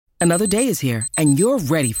Another day is here, and you're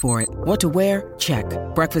ready for it. What to wear? Check.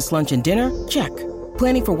 Breakfast, lunch, and dinner? Check.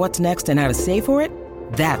 Planning for what's next and how to save for it?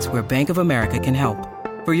 That's where Bank of America can help.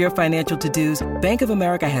 For your financial to-dos, Bank of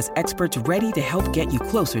America has experts ready to help get you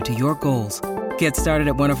closer to your goals. Get started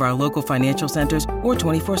at one of our local financial centers or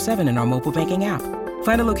 24/7 in our mobile banking app.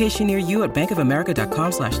 Find a location near you at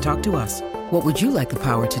bankofamerica.com/talktous. What would you like the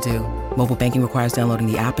power to do? Mobile banking requires downloading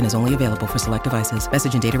the app and is only available for select devices.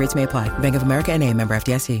 Message and data rates may apply. Bank of America N.A., member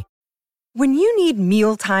FDIC. When you need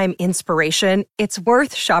mealtime inspiration, it's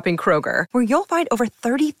worth shopping Kroger, where you'll find over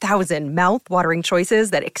 30,000 mouth-watering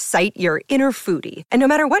choices that excite your inner foodie. And no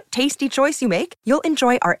matter what tasty choice you make, you'll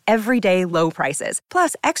enjoy our everyday low prices,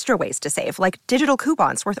 plus extra ways to save, like digital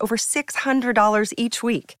coupons worth over $600 each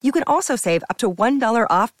week. You can also save up to $1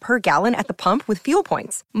 off per gallon at the pump with fuel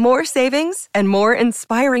points. More savings and more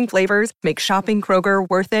inspiring flavors make shopping Kroger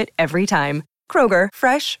worth it every time. Kroger,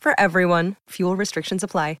 fresh for everyone. Fuel restrictions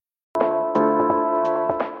apply.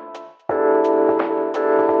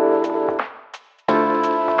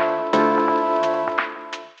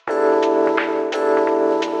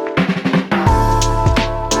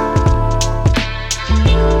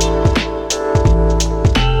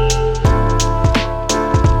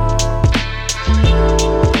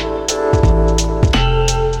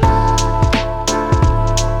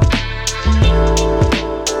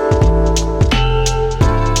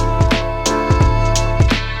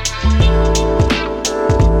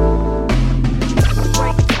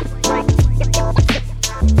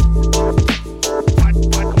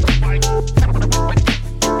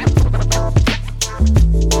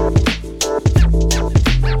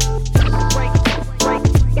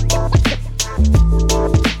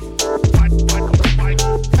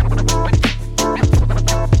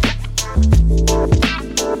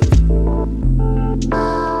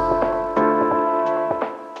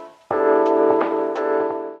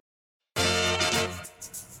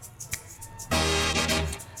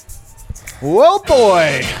 Whoa,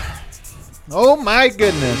 boy. Oh, my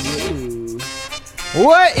goodness.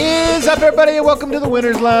 What is up, everybody? Welcome to the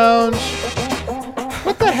Winners Lounge.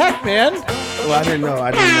 What the heck, man? Well, I didn't know.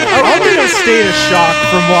 I'm in a state of shock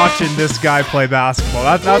from watching this guy play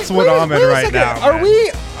basketball. That's what I'm in right now.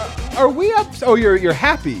 Are we up? Oh, you're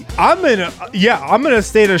happy. I'm in a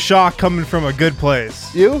state of shock coming from a good place.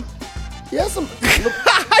 You? Yeah, some.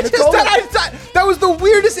 I thought that was the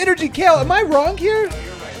weirdest energy. Kale, am I wrong here?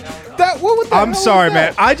 I'm sorry,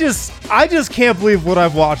 man. I just can't believe what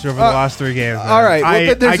I've watched over the last 3 games. Man. All right,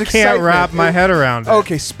 well, I can't wrap my head around it.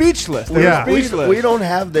 Okay, speechless. Yeah. Speechless. We don't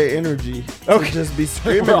have the energy to just be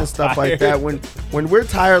screaming and stuff like that. When we're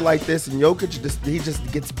tired like this, and Jokic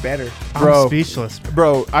just gets better. I'm speechless,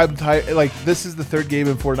 bro. I'm tired. Like, this is the 3rd game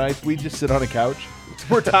in 4 nights. We just sit on a couch.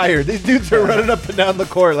 We're tired. These dudes are running up and down the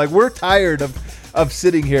court. Like, we're tired of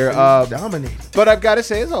sitting here. Dominating. But I've got to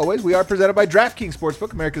say, as always, we are presented by DraftKings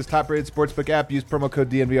Sportsbook, America's top-rated sportsbook app. Use promo code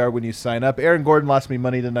DNVR when you sign up. Aaron Gordon lost me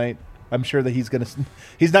money tonight. I'm sure that he's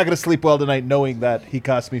not gonna sleep well tonight, knowing that he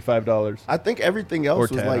cost me $5. I think everything else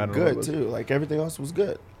was 10, like good too. Like everything else was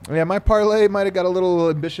good. Yeah, my parlay might have got a little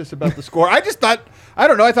ambitious about the score. I just thought, I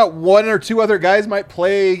don't know. I thought 1 or 2 other guys might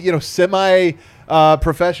play, semi.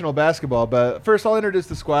 Professional basketball, but first I'll introduce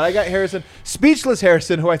the squad. I got Harrison, speechless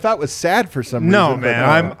Harrison, who I thought was sad for some reason. No,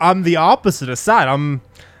 man, I'm the opposite of sad.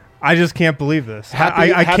 I just can't believe this.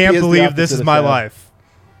 I can't believe this is my life.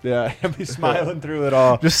 Yeah, I'll be smiling through it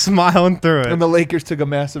all. Just smiling through it. And the Lakers took a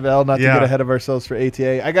massive L, not to get ahead of ourselves for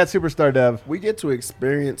ATA. I got Superstar Dev. We get to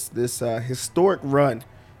experience this historic run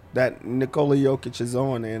that Nikola Jokic is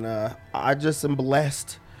on, and I just am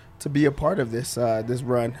blessed to be a part of this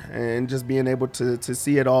run and just being able to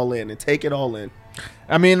see it all in and take it all in.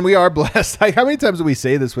 I mean, we are blessed. How many times do we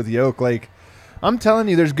say this with Yoke? Like, I'm telling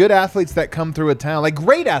you, there's good athletes that come through a town, like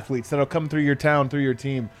great athletes that'll come through your town, through your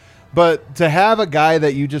team. But to have a guy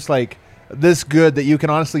that you just like this good that you can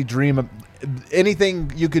honestly dream of,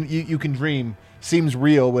 anything you can dream seems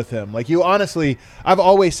real with him. Like, you honestly, I've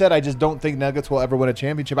always said I just don't think Nuggets will ever win a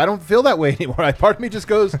championship. I don't feel that way anymore. Part of me just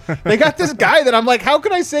goes, they got this guy that I'm like, how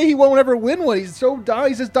can I say he won't ever win one? He's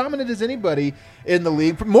as dominant as anybody in the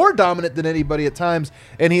league, more dominant than anybody at times,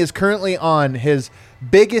 and he is currently on his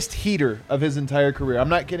biggest heater of his entire career. I'm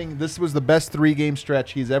not kidding. This was the best 3-game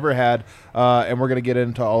stretch he's ever had, and we're going to get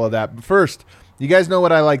into all of that. But first, you guys know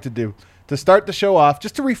what I like to do. To start the show off,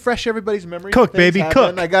 just to refresh everybody's memory. Cook, baby,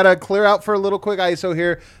 cook. I got to clear out for a little quick ISO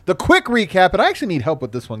here. The quick recap, and I actually need help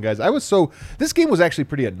with this one, guys. This game was actually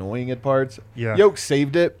pretty annoying at parts. Yeah. Yoke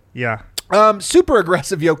saved it. Yeah. Super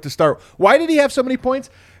aggressive Yoke to start. Why did he have so many points?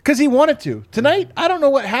 Because he wanted to. Tonight, I don't know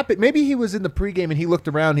what happened. Maybe he was in the pregame and he looked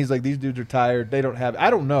around. He's like, these dudes are tired. They don't have – I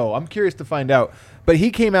don't know. I'm curious to find out. But he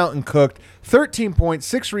came out and cooked. 13 points,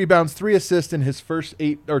 6 rebounds, 3 assists in his first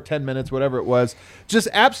 8 or 10 minutes, whatever it was. Just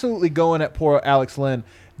absolutely going at poor Alex Len,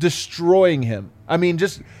 destroying him. I mean,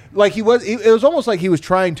 just like it was almost like he was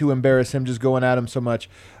trying to embarrass him, just going at him so much.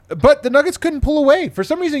 But the Nuggets couldn't pull away. For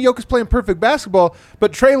some reason, Jokic playing perfect basketball,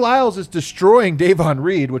 but Trey Lyles is destroying Davon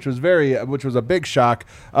Reed, which was a big shock.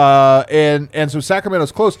 And so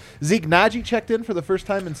Sacramento's close. Zeke Naji checked in for the first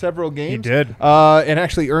time in several games. He did. And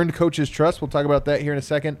actually earned coach's trust. We'll talk about that here in a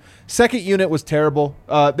second. Second unit was terrible.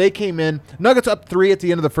 They came in. Nuggets up 3 at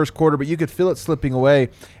the end of the first quarter, but you could feel it slipping away.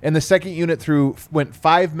 And the second unit went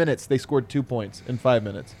 5 minutes. They scored 2 points in 5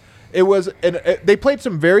 minutes. They played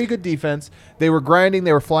some very good defense. They were grinding.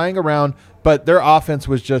 They were flying around, but their offense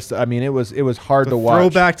was just. I mean, it was hard to watch.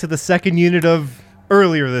 Throwback to the second unit of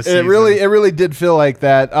earlier this season. It really did feel like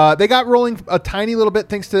that. They got rolling a tiny little bit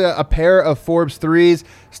thanks to a pair of Forbes threes.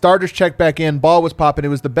 Starters checked back in. Ball was popping. It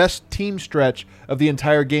was the best team stretch of the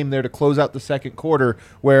entire game there to close out the second quarter,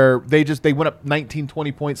 where they went up 19,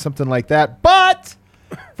 20 points, something like that. But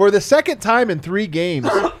for the second time in 3 games,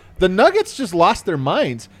 the Nuggets just lost their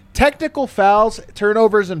minds. Technical fouls,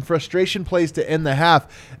 turnovers, and frustration plays to end the half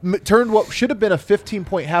turned what should have been a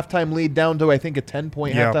 15-point halftime lead down to, I think, a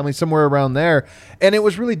 10-point halftime lead, somewhere around there. And it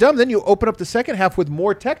was really dumb. Then you open up the second half with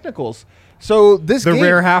more technicals. So the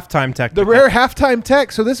rare halftime tech. The rare halftime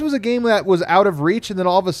tech. So this was a game that was out of reach, and then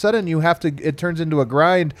all of a sudden it turns into a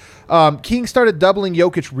grind. King started doubling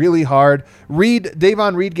Jokic really hard.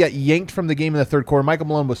 Davon Reed got yanked from the game in the third quarter. Michael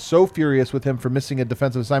Malone was so furious with him for missing a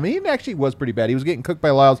defensive assignment. He actually was pretty bad. He was getting cooked by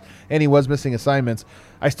Lyles, and he was missing assignments.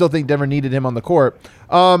 I still think Denver needed him on the court.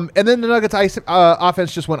 And then the Nuggets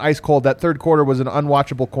offense just went ice cold. That third quarter was an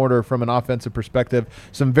unwatchable quarter from an offensive perspective.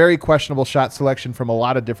 Some very questionable shot selection from a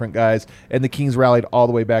lot of different guys, and the Kings rallied all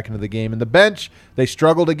the way back into the game. And the bench, they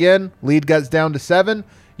struggled again. Lead got down to 7.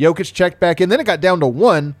 Jokic checked back in. Then it got down to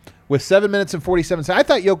 1 with 7 minutes and 47 seconds. I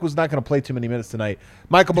thought Jokic was not going to play too many minutes tonight.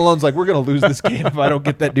 Michael Malone's like, we're going to lose this game if I don't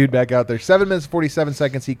get that dude back out there. 7 minutes, 47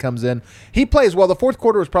 seconds, he comes in. He plays well. The fourth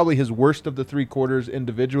quarter was probably his worst of the 3 quarters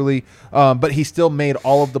individually, but he still made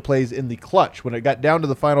all of the plays in the clutch. When it got down to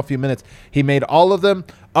the final few minutes, he made all of them,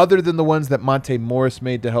 other than the ones that Monte Morris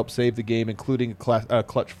made to help save the game, including a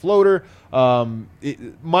clutch floater. Monte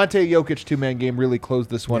Jokic two-man game really closed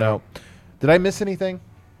this one out. Did I miss anything?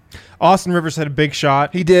 Austin Rivers had a big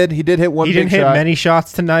shot. He did hit one big shot. He didn't hit many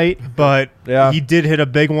shots tonight, but he did hit a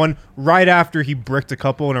big one right after he bricked a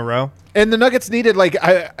couple in a row. And the Nuggets needed,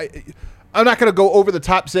 I'm not going to go over the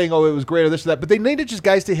top saying, it was great or this or that, but they needed just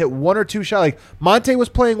guys to hit 1 or 2 shots. Like, Monte was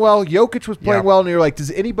playing well, Jokic was playing well, and you're like,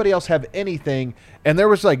 does anybody else have anything? And there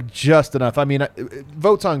was, just enough. I mean,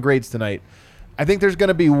 votes on grades tonight. I think there's going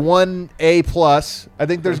to be 1 A+. I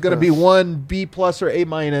think there's going to be 1 B+ or A-,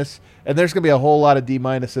 and there's going to be a whole lot of D-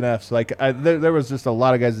 and Fs. There was just a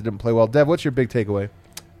lot of guys that didn't play well. Dev, what's your big takeaway?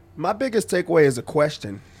 My biggest takeaway is a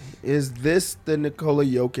question. Is this the Nikola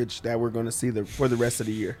Jokic that we're going to see for the rest of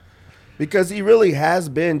the year? Because he really has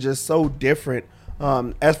been just so different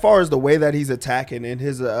as far as the way that he's attacking and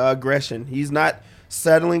his aggression. He's not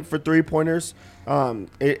settling for three-pointers.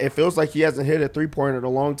 It feels like he hasn't hit a three-pointer in a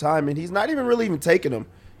long time, and he's not even taking them.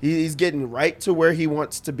 He's getting right to where he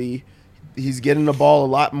wants to be. He's getting the ball a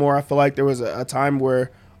lot more. I feel like there was a time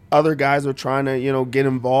where other guys were trying to, get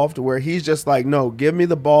involved, where he's just like, no, give me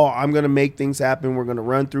the ball. I'm going to make things happen. We're going to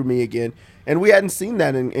run through me again. And we hadn't seen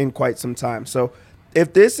that in quite some time. So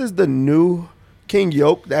if this is the new King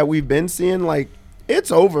Jokic that we've been seeing, it's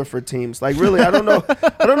over for teams. Really, I don't know.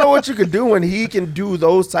 I don't know what you could do when he can do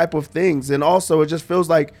those type of things. And also, it just feels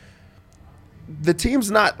like the team's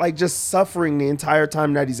not just suffering the entire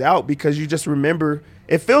time that he's out, because you just remember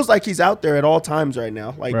it feels like he's out there at all times right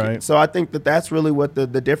now. Right. So I think that's really what the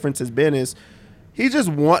difference has been, is he just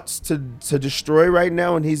wants to destroy right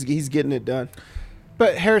now, and he's getting it done.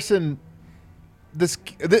 But Harrison,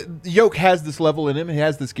 Jokic has this level in him. He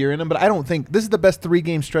has this gear in him, but I don't think this is the best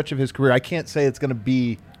 3-game stretch of his career. I can't say it's going to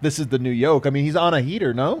be this is the new Jokic. I mean, he's on a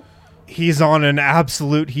heater, no? He's on an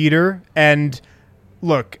absolute heater, and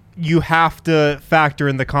look, you have to factor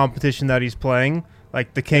in the competition that he's playing.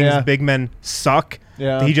 The Kings' big men suck.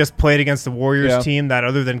 Yeah. He just played against the Warriors team that,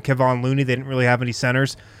 other than Kevon Looney, they didn't really have any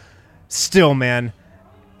centers. Still, man,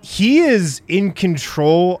 he is in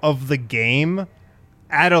control of the game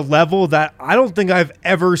at a level that I don't think I've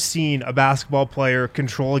ever seen a basketball player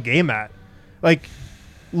control a game at.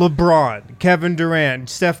 LeBron, Kevin Durant,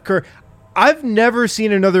 Steph Curry. I've never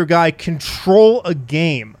seen another guy control a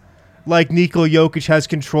game like Nikola Jokic has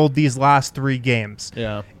controlled these last 3 games.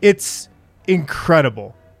 Yeah. It's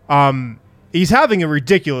incredible. He's having a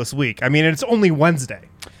ridiculous week. I mean, it's only Wednesday.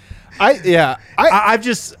 I've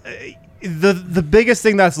just the biggest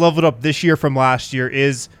thing that's leveled up this year from last year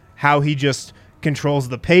is how he just controls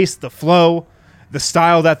the pace, the flow, the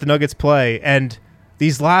style that the Nuggets play. And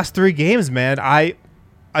these last 3 games, man,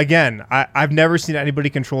 I've never seen anybody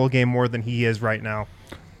control a game more than he is right now.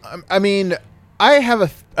 I mean, I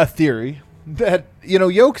have a theory that,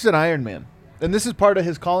 Jokic's an Iron Man. And this is part of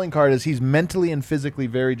his calling card is he's mentally and physically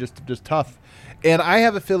very just tough. And I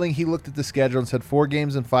have a feeling he looked at the schedule and said 4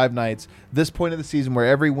 games in 5 nights, this point of the season where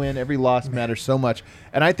every win, every loss matters so much.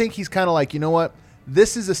 And I think he's kind of like, you know what?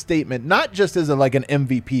 This is a statement, not just as like an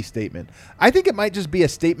MVP statement. I think it might just be a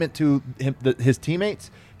statement to his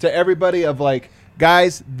teammates, to everybody of like,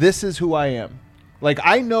 guys, this is who I am. Like,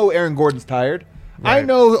 I know Aaron Gordon's tired. Right. I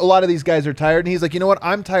know a lot of these guys are tired, and he's like, you know what?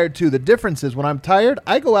 I'm tired too. The difference is when I'm tired,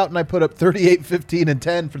 I go out and I put up 38, 15, and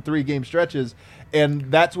 10 for 3-game stretches,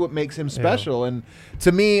 and that's what makes him special. Yeah. And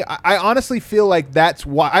to me, I honestly feel like that's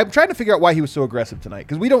why – I'm trying to figure out why he was so aggressive tonight,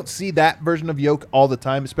 because we don't see that version of Jokic all the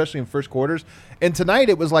time, especially in first quarters. And tonight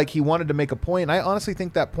it was like he wanted to make a point. I honestly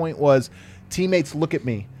think that point was, teammates, look at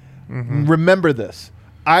me. Mm-hmm. Remember this.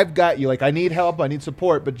 I've got you. Like, I need help. I need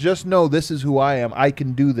support. But just know this is who I am. I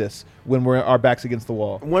can do this when our back's against the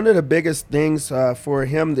wall. One of the biggest things for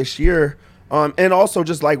him this year, and also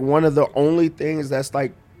just like one of the only things that's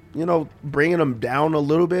like, bringing him down a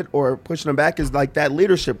little bit or pushing him back is like that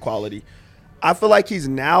leadership quality. I feel like he's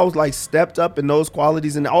now like stepped up in those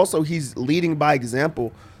qualities, and also he's leading by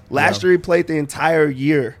example. Last year he played the entire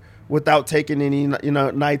year without taking any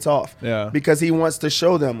nights off, because he wants to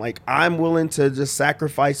show them, like, I'm willing to just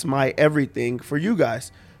sacrifice my everything for you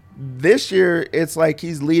guys. This year, it's like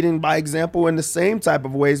he's leading by example in the same type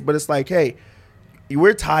of ways, but it's like, hey,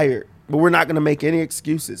 we're tired, but we're not going to make any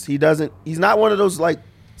excuses. He's not one of those, like,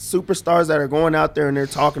 superstars that are going out there and they're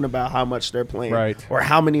talking about how much they're playing, right, or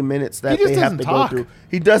how many minutes that they have to go through.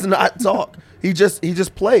 He does not talk. He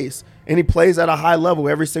just plays, and he plays at a high level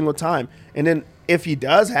every single time. And then if he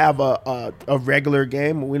does have a regular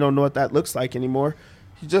game, we don't know what that looks like anymore.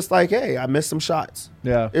 He's just like, hey, I missed some shots.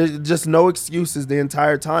 Yeah. It's just no excuses the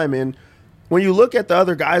entire time. And when you look at the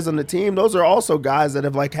other guys on the team, those are also guys that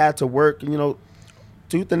have like had to work,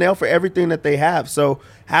 tooth and nail for everything that they have. So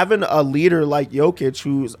having a leader like Jokic,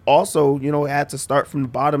 who's also, had to start from the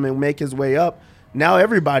bottom and make his way up, now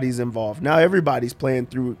everybody's involved. Now everybody's playing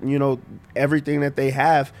through, everything that they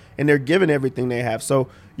have, and they're giving everything they have. So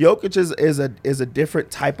Jokic is a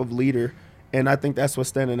different type of leader, and I think that's what's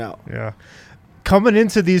standing out. Yeah. Coming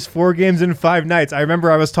into these 4 games in 5 nights, I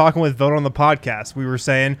remember I was talking with Vogt on the podcast. We were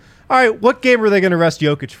saying, all right, what game are they going to rest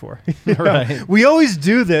Jokic for? Right. We always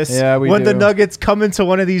do this when the Nuggets come into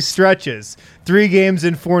one of these stretches. 3 games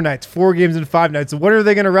in 4 nights, 4 games in 5 nights. When are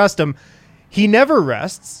they going to rest him? He never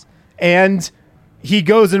rests, and he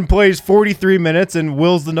goes and plays 43 minutes and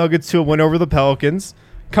wills the Nuggets to a win over the Pelicans.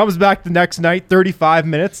 Comes back the next night, 35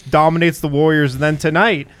 minutes, dominates the Warriors, and then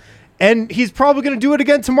tonight. And he's probably going to do it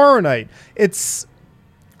again tomorrow night.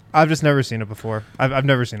 I've just never seen it before. I've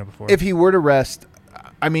never seen it before. If he were to rest,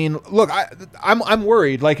 I mean, look, I'm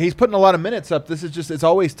worried. Like, he's putting a lot of minutes up. This is just, it's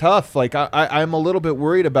always tough. Like, I'm a little bit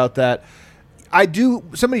worried about that.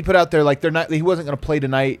 Somebody put out there, like, he wasn't going to play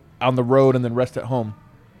tonight on the road and then rest at home.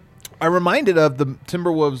 I'm reminded of the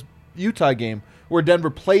Timberwolves Utah game where Denver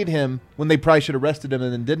played him when they probably should have rested him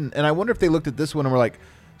and then didn't. And I wonder if they looked at this one and were like,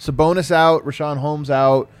 Sabonis out, Rashawn Holmes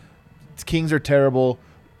out, Kings are terrible,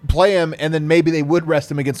 play him, and then maybe they would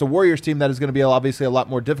rest him against a Warriors team that is going to be obviously a lot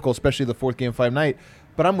more difficult, especially the 4th game 5 night.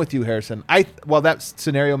 But I'm with you, Harrison. While that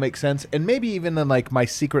scenario makes sense, and maybe even in like my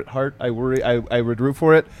secret heart, I would root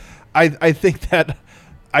for it. I think that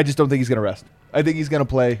I just don't think he's going to rest. I think he's going to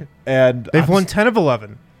play. And they've won 10 of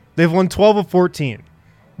 11. They've won 12 of 14.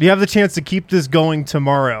 You have the chance to keep this going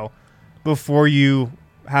tomorrow before you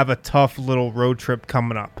have a tough little road trip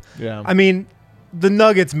coming up. Yeah. I mean, the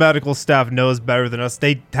Nuggets medical staff knows better than us.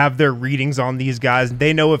 They have their readings on these guys.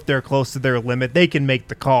 They know if they're close to their limit. They can make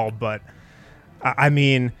the call. But, I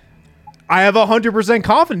mean, I have 100%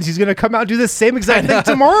 confidence he's going to come out and do the same exact thing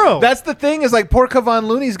tomorrow. That's the thing is, like, poor Kevon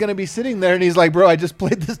Looney's going to be sitting there, and he's like, bro, I just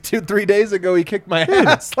played this 2-3 days ago. He kicked my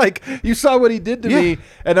ass. Like, you saw what he did to me,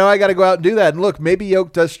 and now I got to go out and do that. And, look, maybe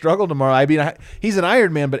Jokic does struggle tomorrow. I mean, he's an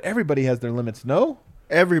Iron Man, but everybody has their limits, no?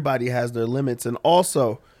 Everybody has their limits. And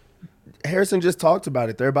also, Harrison just talked about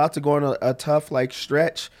it. They're about to go on a tough, like,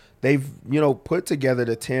 stretch. They've, put together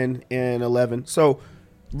the 10 and 11. So,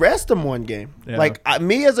 rest them one game. Yeah. Like,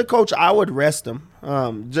 me as a coach, I would rest them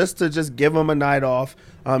just to give them a night off,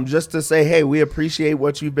 just to say, hey, we appreciate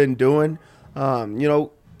what you've been doing.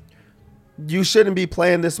 you shouldn't be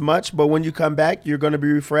playing this much, but when you come back, you're going to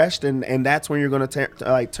be refreshed, and that's when you're going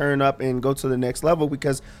to turn up and go to the next level,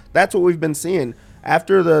 because that's what we've been seeing.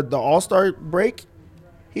 After the All-Star break,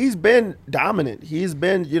 he's been dominant. He's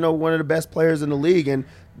been, one of the best players in the league, and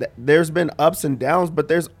there's been ups and downs, but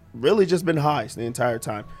there's really just been highs the entire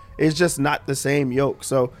time. It's just not the same Yoke.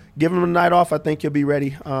 So give him a night off. I think he'll be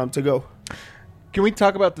ready to go. Can we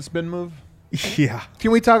talk about the spin move? Yeah.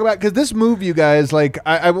 Can we talk about, because this move, you guys, like,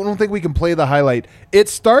 I don't think we can play the highlight. It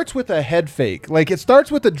starts with a head fake. Like, it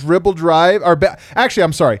starts with a dribble drive. Actually,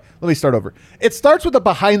 I'm sorry. Let me start over. It starts with a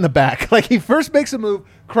behind the back. Like, he first makes a move,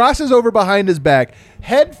 crosses over behind his back,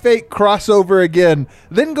 head fake, crossover again,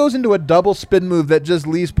 then goes into a double spin move that just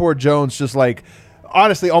leaves poor Jones just like,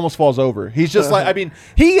 honestly, almost falls over. He's just like, I mean,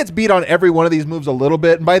 he gets beat on every one of these moves a little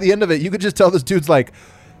bit, and by the end of it, you could just tell this dude's like,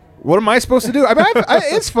 what am I supposed to do? I mean,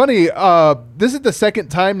 it's funny. This is the second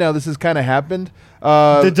time now this has kind of happened.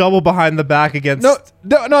 The double behind the back against...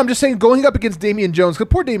 No, I'm just saying going up against Damian Jones,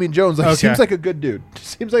 because poor Damian Jones seems like a good dude.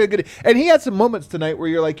 Seems like a good... And he had some moments tonight where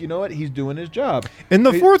you're like, you know what? He's doing his job. In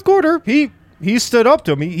the fourth quarter, he stood up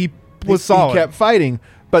to him. He was solid. He kept fighting.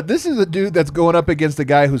 But this is a dude that's going up against a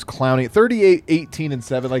guy who's clowning. 38, 18, and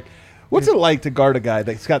 7. Like, what's it like to guard a guy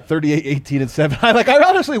that's got 38, 18, and 7? I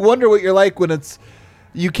honestly wonder what you're like when it's...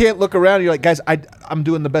 You can't look around and you're like, guys, I'm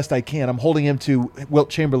doing the best I can. I'm holding him to Wilt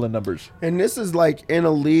Chamberlain numbers. And this is like in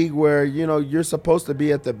a league where, you're supposed to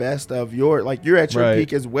be at the best of you're at your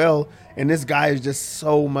peak as well. And this guy is just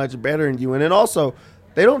so much better than you. And then also,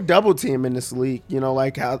 they don't double team in this league,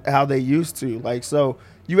 like how they used to. Like, so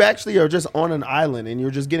you actually are just on an island and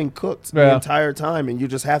you're just getting cooked the entire time. And you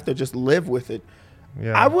just have to just live with it.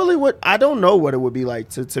 Yeah. I don't know what it would be like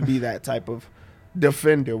to be that type of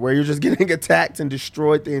defender where you're just getting attacked and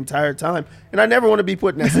destroyed the entire time, and I never want to be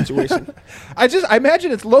put in that situation. I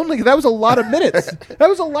imagine it's lonely. That was a lot of minutes. That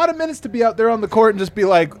was a lot of minutes to be out there on the court and just be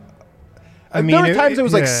like, there were times it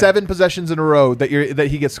was like 7 possessions in a row that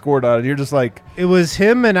he gets scored on, and you're just like, it was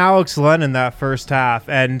him and Alex Len in that first half.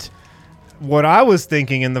 And what I was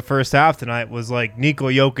thinking in the first half tonight was like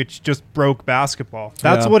Nikola Jokic just broke basketball.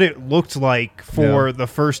 That's what it looked like for the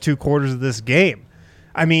first 2 quarters of this game.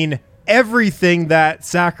 I mean, everything that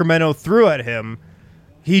Sacramento threw at him,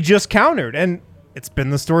 he just countered. And it's been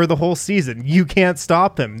the story of the whole season. You can't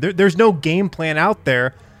stop him. There's no game plan out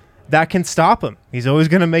there that can stop him. He's always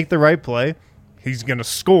going to make the right play. He's going to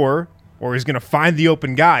score, or he's going to find the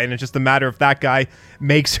open guy. And it's just a matter if that guy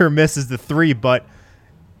makes or misses the 3. But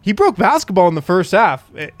he broke basketball in the first half.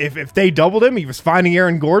 If they doubled him, he was finding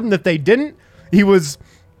Aaron Gordon. If they didn't, he was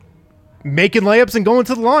making layups and going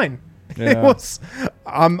to the line. Yeah. It was.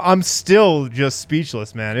 I'm still just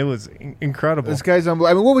speechless, man. It was incredible. This guy's unbelievable.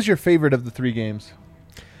 I mean, what was your favorite of the 3 games?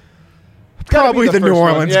 Probably the New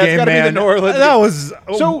Orleans game, man. That was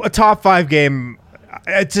a top 5 game.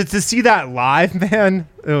 To see that live, man,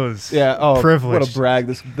 it was privilege. What a brag.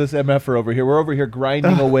 This MFer over here. We're over here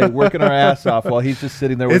grinding away, working our ass off while he's just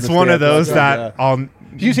sitting there with It's one of those that I'll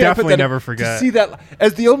definitely never forget. To see that,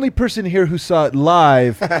 as the only person here who saw it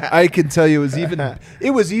live, I can tell you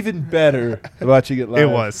it was even better watching it live.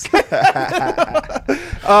 It was.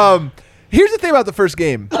 Here's the thing about the first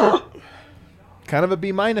game. Kind of a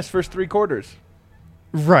B- first 3 quarters.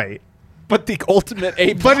 Right. But the ultimate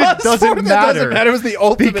A+. But it doesn't matter. It was the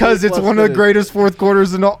ultimate because it's one of the greatest fourth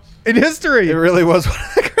quarters in history. It really was.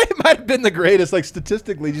 It might have been the greatest. Like,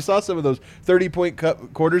 statistically, you saw some of those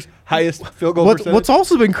 30-point quarters, highest field goal percentage. What's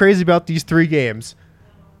also been crazy about these 3 games,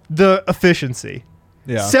 the efficiency.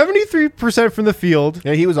 Yeah. 73% from the field.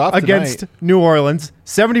 Yeah, he was off against tonight. New Orleans.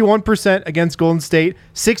 71% against Golden State.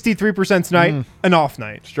 63% tonight. An off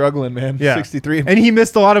night. Struggling, man. Yeah. 63. And he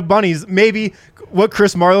missed a lot of bunnies. Maybe what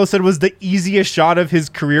Chris Marlowe said was the easiest shot of his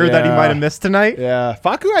career that he might have missed tonight. Yeah.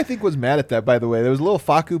 Facu, I think, was mad at that, by the way. There was a little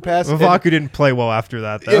Facu pass. Well, Facu didn't play well after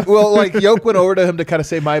that, though. Yoke went over to him to kind of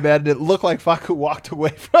say my bad, and it looked like Facu walked away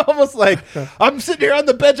from almost like, I'm sitting here on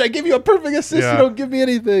the bench. I give you a perfect assist. You don't give me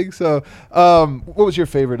anything. So what was your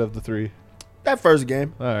favorite of the 3? That first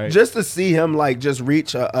game. All right. Just to see him just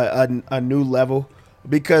reach a new level,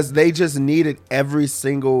 because they just needed every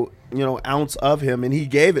single ounce of him, and he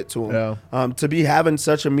gave it to him. Yeah. To be having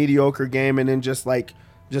such a mediocre game and then just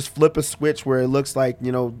flip a switch where it looks like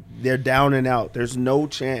they're down and out. There's no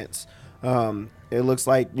chance. It looks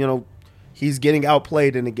like he's getting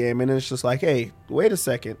outplayed in the game, and it's just like, hey, wait a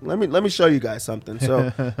second, let me show you guys something.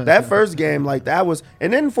 So that first game, that was,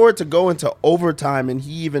 and then for it to go into overtime, and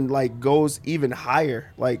he even goes even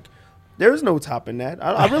higher, there's no topping that.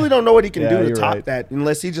 I really don't know what he can do to top that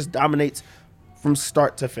unless he just dominates from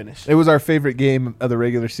start to finish. It was our favorite game of the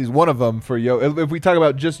regular season. One of them for Yoke. If we talk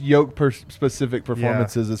about just Yoke specific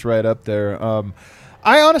performances, it's right up there.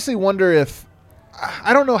 I honestly wonder if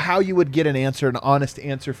I don't know how you would get an honest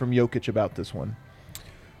answer from Jokic about this one.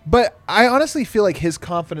 But I honestly feel like his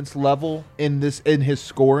confidence level in his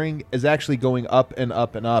scoring is actually going up and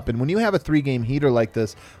up and up. And when you have a 3-game heater like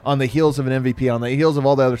this on the heels of an MVP, on the heels of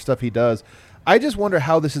all the other stuff he does, I just wonder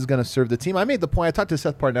how this is going to serve the team. I made the point, I talked to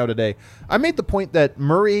Seth Partnow today, I made the point that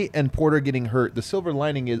Murray and Porter getting hurt, the silver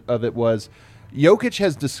lining of it was Jokic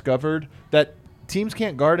has discovered that teams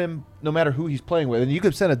can't guard him no matter who he's playing with. And you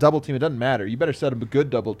could send a double team. It doesn't matter. You better set him a good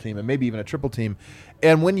double team and maybe even a triple team.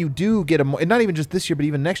 And when you do get and not even just this year, but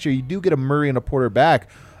even next year, you do get a Murray and a Porter back.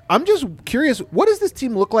 I'm just curious, what does this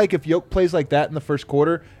team look like if Yoke plays like that in the first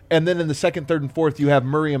quarter, and then in the second, third, and fourth, you have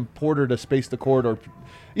Murray and Porter to space the court? Or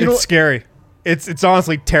it's scary. It's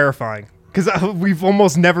honestly terrifying because we've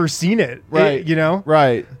almost never seen it. Right.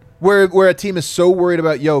 Right. Where a team is so worried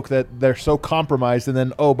about Yoke that they're so compromised, and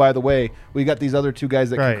then, oh, by the way, we got these other two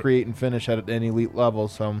guys that can create and finish at an elite level.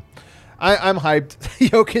 So I'm hyped.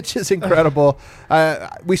 Jokic is incredible.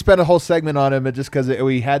 We spent a whole segment on him just because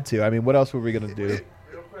we had to. I mean, what else were we going to do?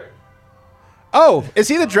 Oh, is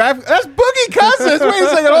he the draft? That's Boogie Cousins. Wait a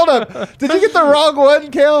second. Hold up. Did you get the wrong one,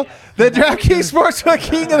 Kale? The DraftKings Sportsbook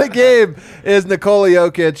king of the game is Nikola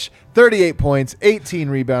Jokic. 38 points, 18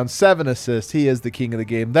 rebounds, 7 assists. He is the king of the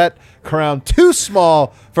game. That crown too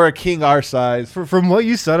small for a king our size. From what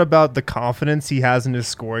you said about the confidence he has in his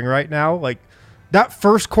scoring right now, like that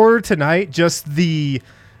first quarter tonight, just the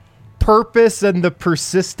purpose and the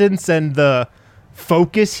persistence and the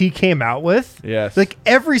focus he came out with. Yes. Like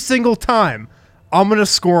every single time, I'm going to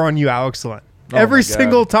score on you, Alex Len. Every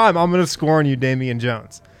single time, I'm going to score on you, Damian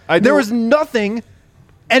Jones. There was nothing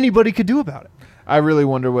anybody could do about it. I really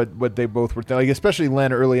wonder what they both were like, especially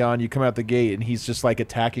Len early on. You come out the gate and he's just like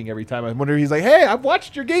attacking every time. I wonder, he's like, hey, I've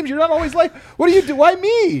watched your games. You're not always like, what do you do? Why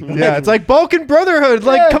me? Yeah, it's like Balkan Brotherhood.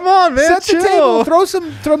 Like, come on, man, set chill. the table, throw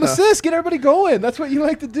some assists, get everybody going. That's what you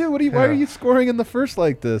like to do. Why are you scoring in the first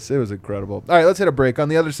like this? It was incredible. All right, let's hit a break. On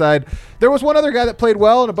the other side, there was one other guy that played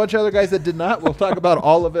well and a bunch of other guys that did not. We'll talk about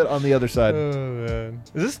all of it on the other side. Oh, man.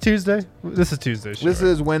 Is this Tuesday? This is Tuesday show. This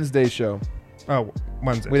is Wednesday's show. Oh,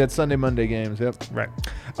 Wednesday. We had Sunday, Monday games. Yep. Right.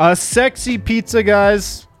 Sexy Pizza,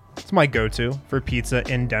 guys. It's my go-to for pizza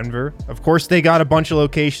in Denver. Of course, they got a bunch of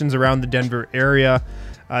locations around the Denver area.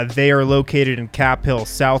 They are located in Cap Hill,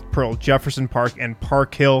 South Pearl, Jefferson Park, and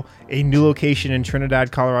Park Hill. A new location in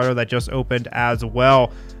Trinidad, Colorado that just opened as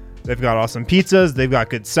well. They've got awesome pizzas. They've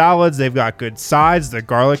got good salads. They've got good sides. The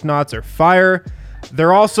garlic knots are fire.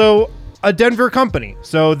 They're also a Denver company,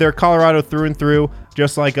 so they're Colorado through and through.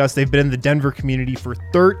 Just like us, they've been in the Denver community for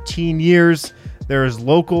 13 years. They're as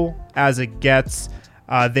local as it gets.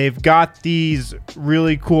 They've got these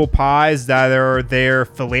really cool pies that are their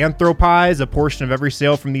philanthropies. A portion of every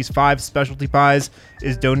sale from these 5 specialty pies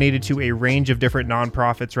is donated to a range of different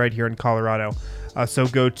nonprofits right here in Colorado. So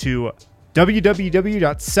go to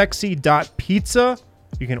www.sexy.pizza.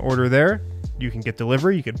 You can order there. You can get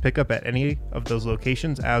delivery. You can pick up at any of those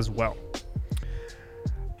locations as well.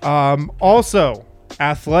 Also,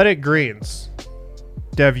 Athletic Greens.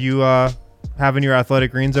 Dev, you having your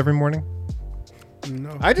Athletic Greens every morning?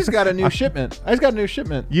 No. I just got a new shipment.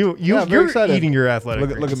 You're excited. Eating your Athletic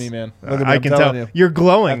Greens. Look at me, man. Look at me. I can tell. You're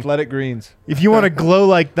glowing. Athletic Greens. If you want to glow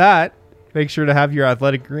like that, make sure to have your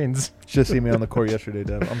Athletic Greens. Just see me on the court yesterday,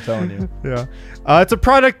 Dev. I'm telling you. Yeah. It's a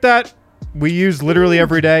product that we use literally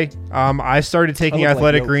every day. I started taking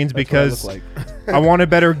Athletic Greens because I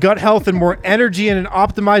wanted better gut health and more energy and an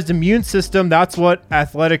optimized immune system. That's what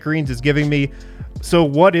Athletic Greens is giving me. So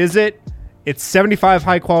what is it? It's 75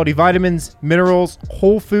 high-quality vitamins, minerals,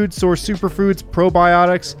 whole food source superfoods,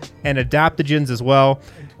 probiotics, and adaptogens as well.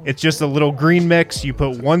 It's just a little green mix. You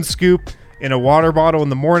put 1 scoop in a water bottle in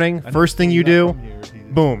the morning. First thing you do,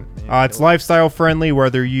 boom. It's lifestyle friendly,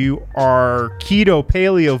 whether you are keto,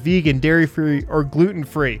 paleo, vegan, dairy-free, or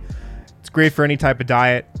gluten-free. It's great for any type of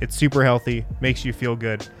diet. It's super healthy, makes you feel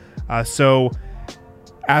good. So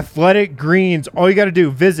Athletic Greens, all you got to do,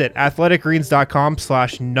 visit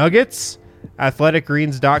athleticgreens.com/nuggets.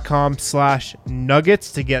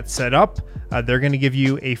 athleticgreens.com/nuggets to get set up. They're going to give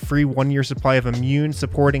you a free 1-year supply of immune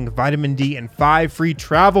supporting vitamin D and 5 free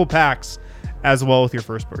travel packs as well with your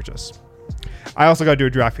first purchase. I also got to do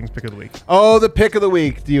a DraftKings pick of the week. Oh, the pick of the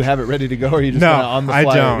week. Do you have it ready to go, or are you just on the fly? I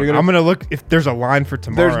don't. I'm going to look if there's a line for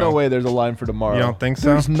tomorrow. There's no way there's a line for tomorrow. You don't think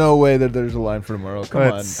so? There's no way that there's a line for tomorrow. Come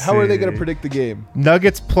on. How are they going to predict the game?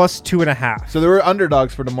 Nuggets plus 2.5. So there were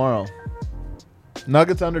underdogs for tomorrow.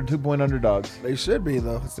 Nuggets under 2-point underdogs. They should be,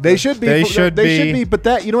 though. They should be. But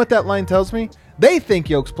that, you know what that line tells me? They think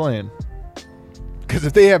Yoke's playing. Because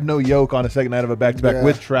if they have no Yoke on a second night of a back-to-back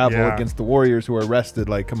with travel against the Warriors who are rested,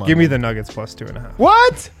 like, come on. Give me the Nuggets plus 2.5.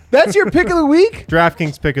 What? That's your pick of the week?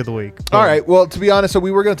 DraftKings pick of the week. All right. Well, to be honest, so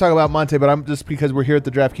we were going to talk about Monte, but I'm just because we're here at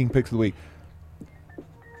the DraftKings picks of the week.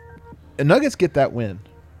 And Nuggets get that win.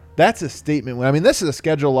 That's a statement win. I mean, this is a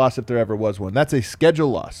schedule loss if there ever was one. That's a schedule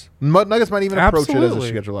loss. Nuggets might even approach it as a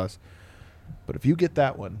schedule loss. But if you get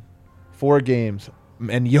that one, 4 games,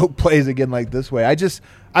 and Yoke plays again like this way,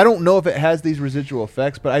 I don't know if it has these residual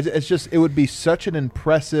effects, but it would be such an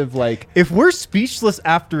impressive, like. If we're speechless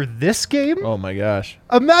after this game. Oh my gosh.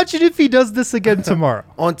 Imagine if he does this again tomorrow.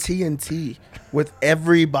 On TNT with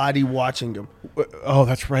everybody watching him. Oh,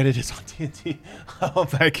 that's right. It is on TNT. Oh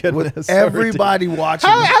my goodness. With everybody watching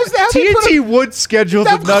him. How's that? TNT would schedule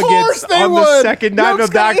the Nuggets on the second night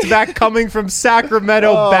of back-to-back coming from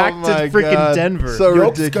Sacramento back to freaking Denver. So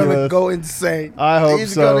Yoke's ridiculous. going to go insane. I hope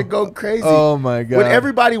He's so. going to go crazy. Oh my God. With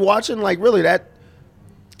everybody watching, like, really,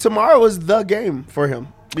 tomorrow is the game for him.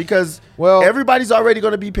 Because everybody's already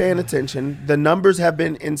going to be paying attention. The numbers have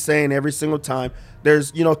been insane every single time.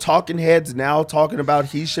 There's, talking heads now talking about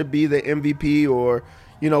he should be the MVP or,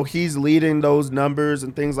 he's leading those numbers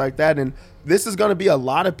and things like that. And this is going to be a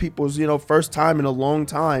lot of people's, first time in a long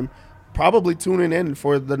time probably tuning in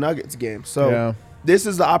for the Nuggets game. So this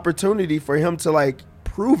is the opportunity for him to, like,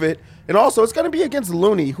 prove it. And also it's going to be against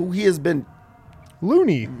Looney, who he has been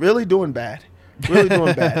really doing bad. Really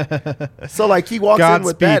doing bad. So, like, he walks in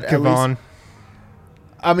with that. Kevon.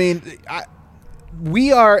 I mean,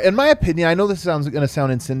 we are, in my opinion, I know this is going to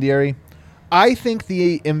sound incendiary. I think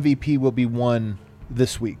the MVP will be won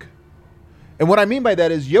this week. And what I mean by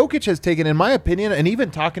that is Jokic has taken, in my opinion, and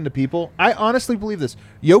even talking to people, I honestly believe this.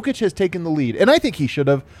 Jokic has taken the lead. And I think he should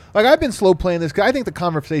have. Like, I've been slow playing this. I think the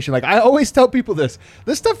conversation, like, I always tell people this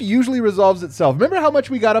stuff usually resolves itself. Remember how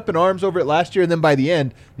much we got up in arms over it last year? And then by the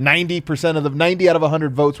end, 90 out of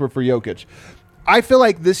 100 votes were for Jokic. I feel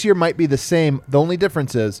like this year might be the same. The only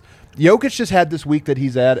difference is Jokic just had this week that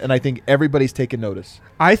he's at, and I think everybody's taken notice.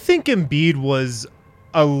 I think Embiid was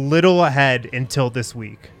a little ahead until this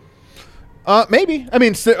week. Maybe. I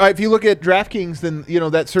mean, if you look at DraftKings, then,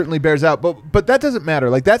 that certainly bears out. But that doesn't matter.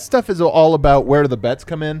 Like, that stuff is all about where the bets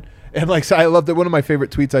come in. And, like, so I love that one of my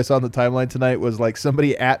favorite tweets I saw on the timeline tonight was, like,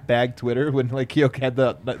 somebody at Bag Twitter when, like, Yoke had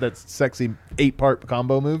that sexy 8-part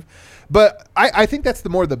combo move. But I think that's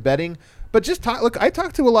the betting. But just I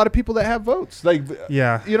talk to a lot of people that have votes. Like,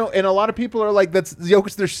 and a lot of people are like, that's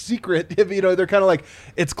Jokic, their secret. They're kind of like,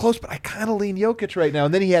 it's close, but I kind of lean Jokic right now.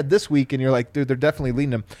 And then he had this week, and you're like, dude, they're definitely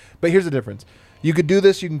leaning him. But here's the difference. You could do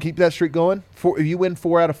this. You can keep that streak going. If you win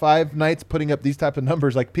 4 out of 5 nights putting up these type of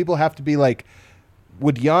numbers, like, people have to be like,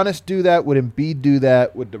 would Giannis do that? Would Embiid do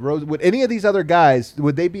that? Would any of these other guys,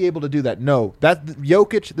 would they be able to do that? No.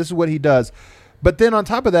 Jokic, this is what he does. But then on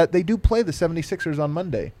top of that, they do play the 76ers on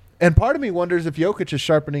Monday. And part of me wonders if Jokic is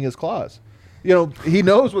sharpening his claws. He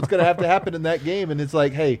knows what's going to have to happen in that game, and it's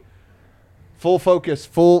like, hey, full focus,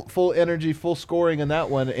 full energy, full scoring in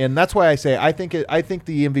that one. And that's why I say I think the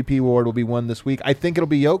MVP award will be won this week. I think it'll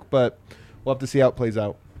be Jokic, but we'll have to see how it plays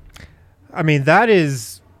out. I mean, that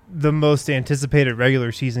is the most anticipated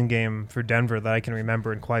regular season game for Denver that I can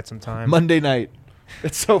remember in quite some time. Monday night.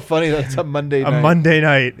 It's so funny that it's a Monday night. A Monday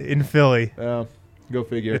night in Philly. Go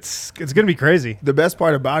figure. It's going to be crazy. The best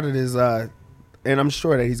part about it is, and I'm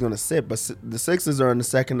sure that he's going to sit, but the Sixers are on the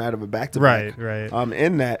second night of a back-to-back. Right.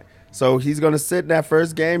 In that. So he's going to sit in that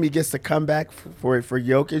first game. He gets to come back for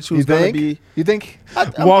Jokic, who's going to be. You think?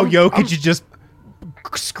 While Jokic is just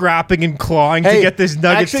scrapping and clawing to get this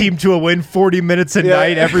Nuggets team to a win 40 minutes a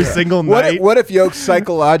night every single night. What if Jokic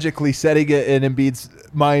psychologically setting it in Embiid's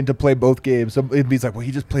mind to play both games? So Embiid's like, well,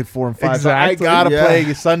 he just played 4 and 5. Exactly. So I got to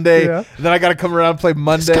play Sunday. Yeah. Then I got to come around and play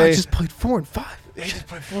Monday. This guy just played 4 and 5. He just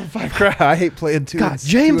played 4 and 5. Crap, I hate playing 2 God, and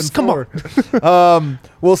James, 2 and 4. come on.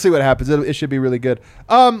 We'll see what happens. It should be really good.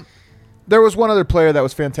 There was one other player that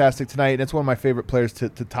was fantastic tonight, and it's one of my favorite players to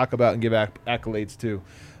talk about and give accolades to.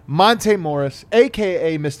 Monte Morris,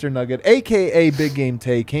 a.k.a. Mr. Nugget, a.k.a. Big Game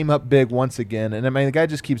Tay, came up big once again. And, I mean, the guy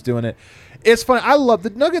just keeps doing it. It's funny. I love the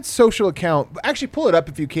Nuggets social account. Actually, pull it up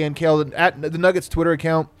if you can, Kale, at the Nuggets Twitter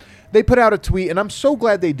account. They put out a tweet, and I'm so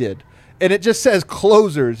glad they did. And it just says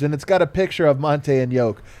closers, and it's got a picture of Monte and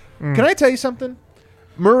Jokic. Can I tell you something?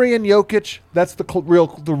 Murray and Jokic, that's the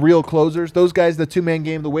real closers. Those guys, the two-man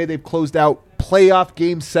game, the way they've closed out playoff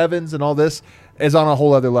game 7s and all this is on a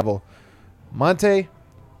whole other level. Monte,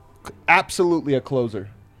 absolutely a closer.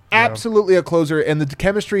 Yeah. Absolutely a closer. And the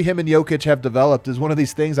chemistry him and Jokic have developed is one of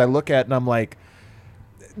these things I look at and I'm like,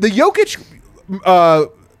 the Jokic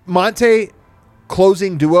Monte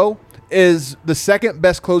closing duo is the second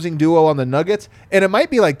best closing duo on the Nuggets, and it might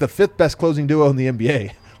be like the fifth best closing duo in the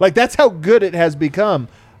NBA. Like, that's how good it has become.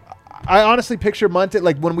 I honestly picture Monte,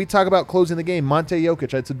 like when we talk about closing the game, Monte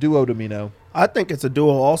Jokic, it's a duo to me now. I think it's a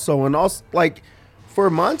duo also. And also, like, for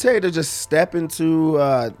Monte to just step into,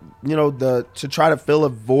 to try to fill a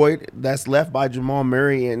void that's left by Jamal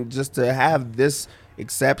Murray, and just to have this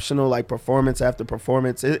exceptional, like, performance after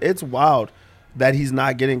performance, it's wild that he's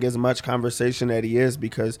not getting as much conversation that he is,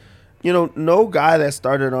 because, no guy that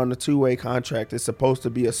started on a two-way contract is supposed to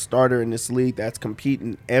be a starter in this league that's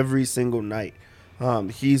competing every single night.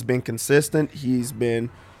 He's been consistent. He's been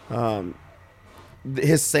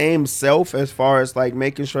his same self as far as, like,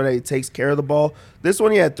 making sure that he takes care of the ball. This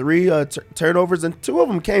one, he had 3 turnovers, and 2 of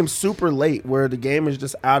them came super late, where the game is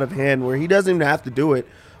just out of hand, where he doesn't even have to do it,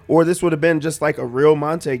 or this would have been just like a real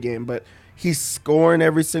Monte game. But he's scoring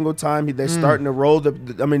every single time. They're starting to roll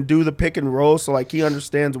do the pick and roll, so, like, he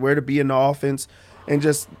understands where to be in the offense and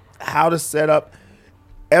just how to set up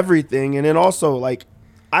everything. And then also, like,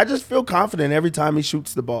 I just feel confident every time he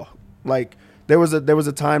shoots the ball. Like, there was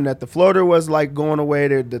a time that the floater was, like, going away.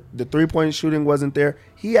 The 3-point shooting wasn't there.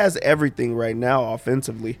 He has everything right now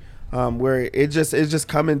offensively, where it's just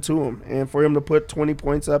coming to him. And for him to put 20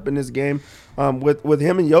 points up in this game, with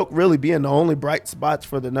him and Jokic really being the only bright spots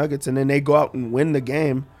for the Nuggets, and then they go out and win the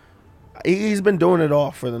game, he's been doing it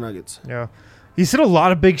all for the Nuggets. Yeah, he's hit a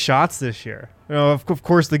lot of big shots this year. Of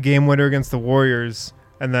course, the game winner against the Warriors,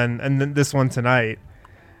 and then this one tonight.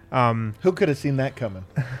 Who could have seen that coming?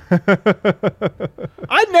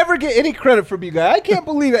 I never get any credit from you guys. I can't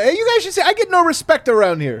believe it. You guys should say I get no respect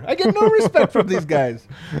around here. I get no respect from these guys.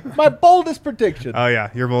 My boldest prediction. Oh yeah,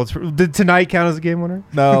 your bold. Did tonight count as a game winner?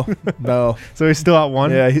 No. So he's still at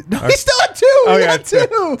 1. Yeah, he's still at 2. Oh he's yeah, at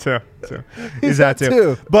 2. Two. He's at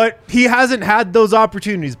 2. But he hasn't had those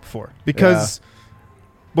opportunities before, because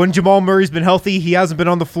when Jamal Murray's been healthy, he hasn't been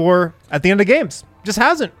on the floor at the end of games. Just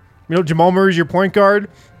hasn't. Jamal Murray's your point guard.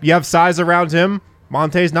 You have size around him.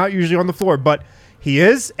 Monte's not usually on the floor, but he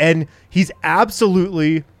is, and he's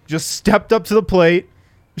absolutely just stepped up to the plate,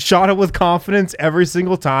 shot it with confidence every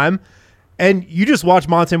single time. And you just watch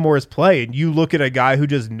Monte Morris play, and you look at a guy who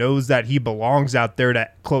just knows that he belongs out there to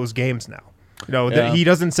close games now. That he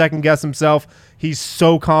doesn't second guess himself. He's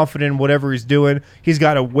so confident in whatever he's doing. He's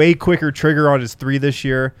got a way quicker trigger on his 3 this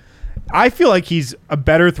year. I feel like he's a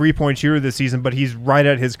better 3-point shooter this season, but he's right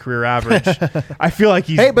at his career average. I feel like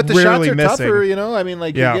he's but the shots are missing. tougher, I mean,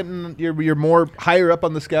 like, you're more higher up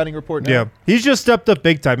on the scouting report now. Yeah, he's just stepped up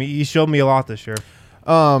big time. He showed me a lot this year.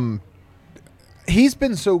 He's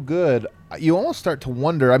been so good. You almost start to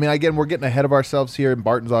wonder. I mean, again, we're getting ahead of ourselves here, and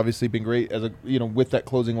Barton's obviously been great as with that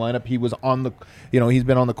closing lineup. He was on the, he's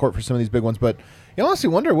been on the court for some of these big ones, but you honestly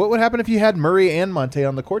wonder what would happen if you had Murray and Monte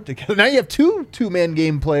on the court together. Now you have two-man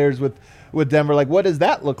game players with Denver. Like, what does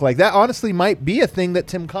that look like? That honestly might be a thing that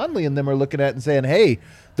Tim Conley and them are looking at and saying, hey,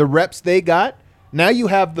 the reps they got, now you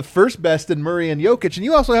have the first best in Murray and Jokic, and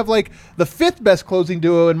you also have, like, the 5th best closing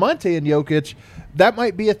duo in Monte and Jokic. That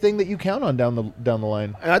might be a thing that you count on down the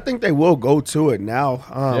line. And I think they will go to it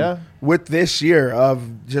now. With this year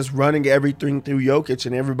of just running everything through Jokic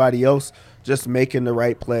and everybody else just making the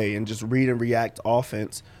right play and just read and react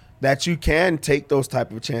offense, that you can take those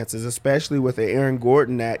type of chances, especially with an Aaron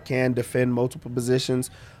Gordon that can defend multiple positions.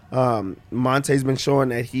 Monte's been showing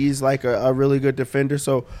that he's like a really good defender.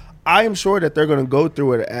 So I am sure that they're going to go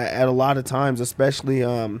through it at a lot of times, especially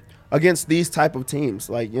against these type of teams,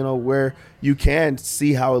 like, where you can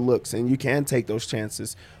see how it looks and you can take those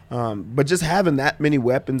chances. But just having that many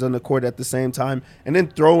weapons on the court at the same time, and then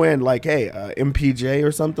throw in, like, hey, MPJ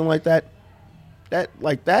or something like that,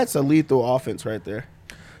 that's a lethal offense right there.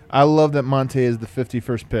 I love that Monte is the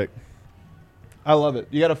 51st pick. I love it.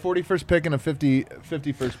 You got a 41st pick and a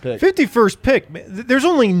 51st pick. 51st pick. There's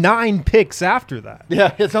only 9 picks after that.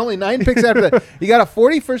 Yeah, it's only 9 picks after that. You got a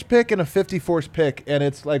 41st pick and a 54th pick, and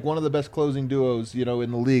it's like one of the best closing duos, in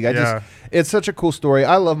the league. It's such a cool story.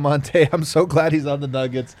 I love Monte. I'm so glad he's on the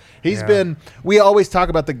Nuggets. He's been. We always talk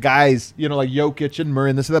about the guys, like Jokic and Murray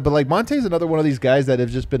and this and that, but like Monte's another one of these guys that have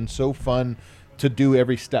just been so fun to do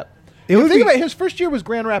every step. Think about it, his first year was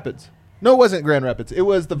Grand Rapids. No, it wasn't Grand Rapids. It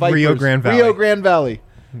was the Vipers. Rio Grande Valley.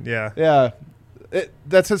 Yeah. Yeah.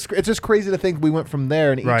 It's just crazy to think we went from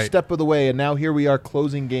there and each step of the way, and now here we are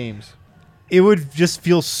closing games. It would just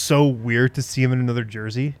feel so weird to see him in another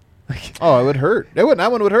jersey. It would hurt. That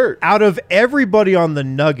one would hurt. Out of everybody on the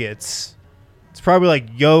Nuggets, it's probably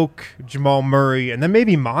like Jokic, Jamal Murray, and then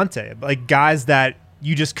maybe Monte. Like guys that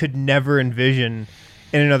you just could never envision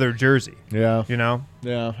in another jersey. Yeah. You know?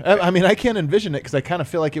 Yeah. I mean, I can't envision it because I kind of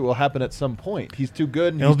feel like it will happen at some point. He's too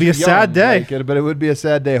good. And It'll be a sad day. But it would be a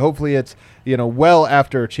sad day. Hopefully it's, well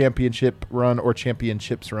after a championship run or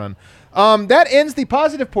championships run. That ends the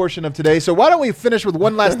positive portion of today. So why don't we finish with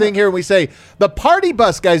one last thing here and we say the party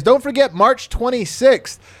bus, guys. Don't forget March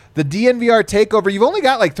 26th. The DNVR takeover. You've only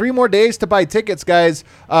got like 3 more days to buy tickets, guys.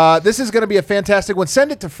 This is going to be a fantastic one.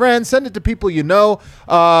 Send it to friends. Send it to people you know.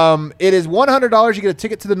 It is $100. You get a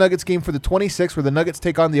ticket to the Nuggets game for the 26th where the Nuggets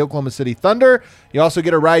take on the Oklahoma City Thunder. You also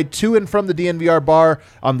get a ride to and from the DNVR bar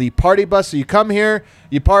on the party bus. So you come here,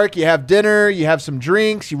 you park, you have dinner, you have some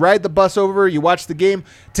drinks, you ride the bus over, you watch the game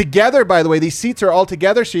together. By the way, these seats are all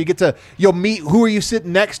together, so you'll meet who are you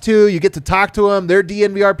sitting next to. You get to talk to them. They're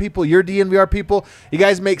DNVR people. You're DNVR people. You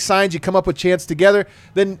guys make signs. You come up with chants together.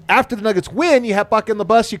 Then after the Nuggets win, you hop back in the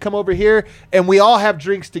bus. You come over here, and we all have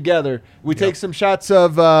drinks together. We take some shots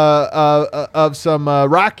of some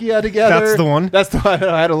rakia together. That's the one. That's the one.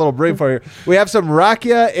 I had a little brain for you. We have some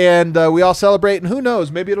rakia, and we all celebrate. And who knows?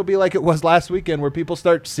 Maybe it'll be like it was last weekend, where people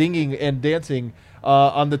start singing and dancing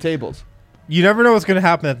on the tables. You never know what's going to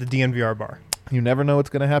happen at the DNVR bar. You never know what's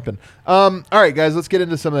going to happen. All right, guys, let's get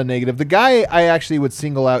into some of the negative. The guy I actually would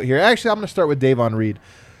single out here. Actually, I'm going to start with Davon Reed.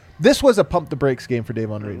 This was a pump the brakes game for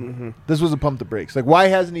Davon Reed. Mm-hmm. This was a pump the brakes. Like, why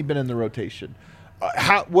hasn't he been in the rotation?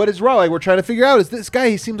 What is wrong? Like, we're trying to figure out, is this guy,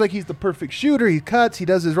 he seems like he's the perfect shooter. He cuts, he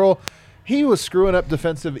does his role. He was screwing up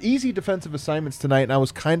easy defensive assignments tonight, and I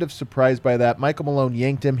was kind of surprised by that. Michael Malone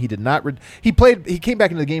yanked him. He did not. He came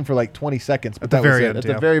back into the game for like 20 seconds, but that was it. At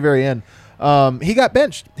the very, very end. He got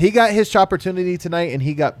benched. He got his opportunity tonight, and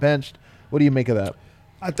he got benched. What do you make of that?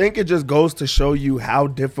 I think it just goes to show you how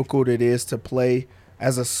difficult it is to play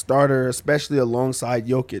as a starter, especially alongside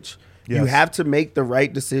Jokić. Yes. You have to make the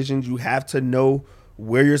right decisions. You have to know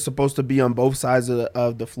where you're supposed to be on both sides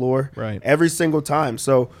of the floor every single time.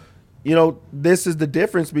 So, this is the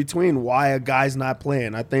difference between why a guy's not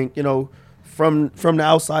playing. I think, from the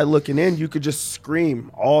outside looking in, you could just scream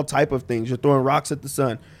all type of things. You're throwing rocks at the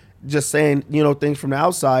sun, just saying, things from the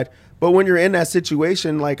outside. But when you're in that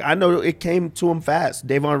situation, like, I know it came to him fast.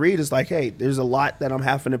 Davon Reed is like, hey, there's a lot that I'm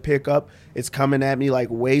having to pick up. It's coming at me like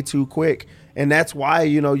way too quick. And that's why,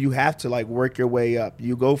 you have to like work your way up.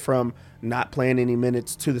 You go from not playing any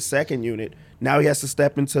minutes to the second unit. Now he has to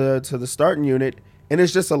step into the starting unit. And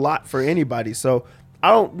it's just a lot for anybody. So I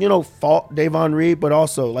don't, fault Davon Reed, but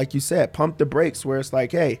also, like you said, pump the brakes where it's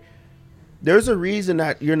like, hey, there's a reason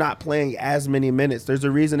that you're not playing as many minutes. There's a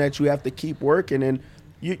reason that you have to keep working. And,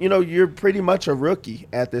 you're pretty much a rookie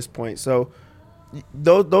at this point. So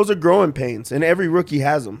those are growing pains, and every rookie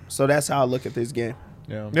has them. So that's how I look at this game.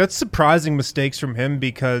 Yeah. That's surprising mistakes from him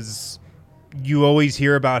because you always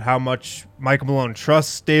hear about how much Michael Malone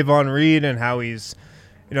trusts Davon Reed and how he's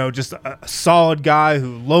just a solid guy,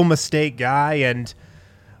 low mistake guy. And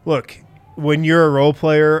look, when you're a role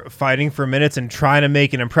player fighting for minutes and trying to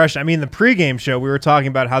make an impression, I mean, the pregame show, we were talking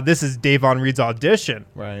about how this is Davon Reed's audition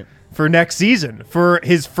for next season, for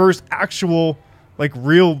his first actual, like,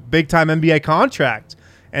 real big-time NBA contract.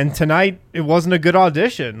 And tonight, it wasn't a good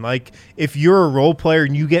audition. Like, if you're a role player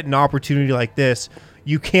and you get an opportunity like this,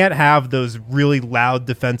 you can't have those really loud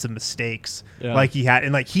defensive mistakes like he had.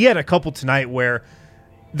 And, like, he had a couple tonight where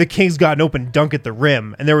the Kings got an open dunk at the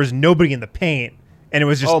rim, and there was nobody in the paint, and it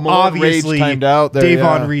was just obviously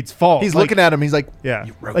Davon Reed's fault. He's looking at him. He's like,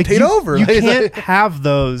 you rotate over. You can't have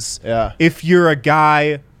those if you're a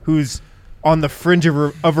guy who's on the fringe of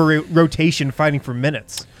a rotation fighting for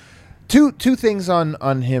minutes. Two things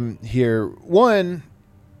on him here. One,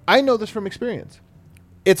 I know this from experience.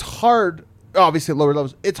 It's hard, obviously at lower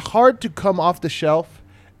levels, it's hard to come off the shelf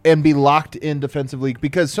and be locked in defensively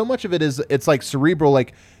because so much of it is, it's like cerebral,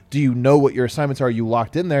 like, do you know what your assignments are? Are you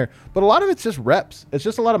locked in there? But a lot of it's just reps. It's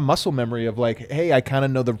just a lot of muscle memory of like, hey, I kind of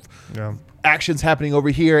know the actions happening over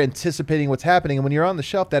here, anticipating what's happening. And when you're on the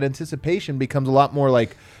shelf, that anticipation becomes a lot more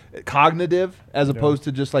like cognitive as opposed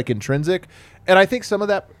to just like intrinsic. And I think some of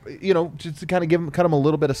that, just to kind of cut him a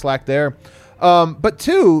little bit of slack there. But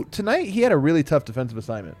two, tonight he had a really tough defensive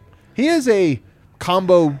assignment. He is a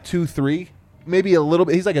combo 2-3, maybe a little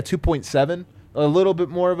bit. He's like a 2.7. A little bit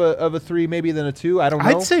more of a 3 maybe than a 2. I don't know.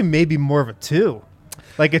 I'd say maybe more of a 2.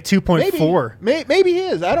 Like a 2.4. Maybe he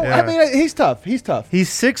is. I mean, he's tough. He's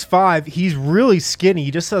 6'5". He's really skinny.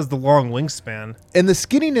 He just has the long wingspan. And the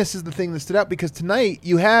skinniness is the thing that stood out because tonight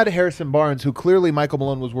you had Harrison Barnes, who clearly Michael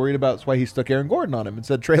Malone was worried about. That's why he stuck Aaron Gordon on him and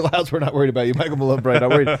said, Trey Lyles, we're not worried about you. Michael Malone, probably not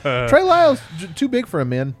worried. Trey Lyles, too big for him,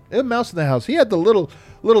 man. A mouse in the house. He had the little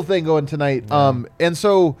thing going tonight. And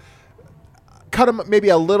so cut him maybe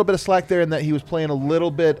a little bit of slack there in that he was playing a little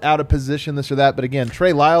bit out of position, this or that. But again,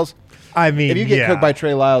 Trey Lyles. I mean, if you get cooked by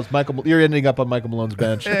Trey Lyles, you're ending up on Michael Malone's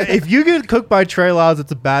bench. If you get cooked by Trey Lyles,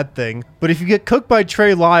 it's a bad thing. But if you get cooked by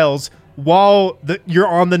Trey Lyles while you're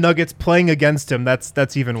on the Nuggets playing against him,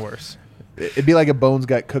 that's even worse. It'd be like if Bones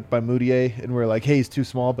got cooked by Moutier, and we're like, hey, he's too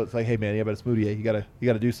small. But it's like, hey, man, yeah, but it's Moutier. You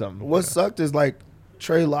gotta do something. What sucked is like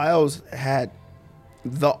Trey Lyles had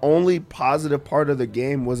the only positive part of the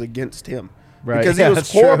game was against him. Right. Because he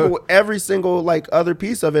was horrible every single like other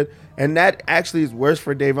piece of it. And that actually is worse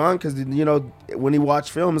for Davon because, you know, when he watch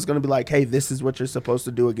film, it's going to be like, hey, this is what you're supposed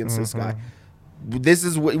to do against this guy. This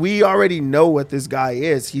is what we already know what this guy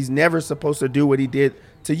is. He's never supposed to do what he did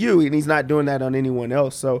to you, and he's not doing that on anyone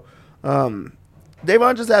else. So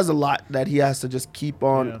Davon just has a lot that he has to just keep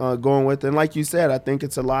on going with. And like you said, I think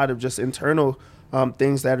it's a lot of just internal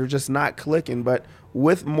things that are just not clicking. But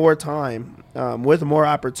with more time, with more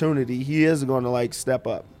opportunity, he is going to like step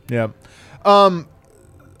up. Yeah.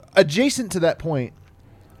 Adjacent to that point,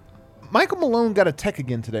 Michael Malone got a tech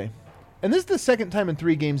again today. And this is the second time in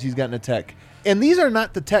 3 games he's gotten a tech. And these are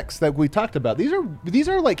not the techs that we talked about. These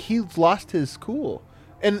are like he's lost his cool.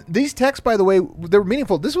 And these techs, by the way, they're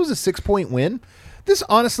meaningful. This was a 6-point win. This,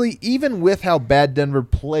 honestly, even with how bad Denver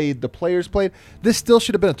played, the players played, this still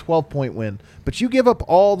should have been a 12-point win. But you give up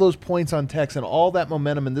all those points on techs and all that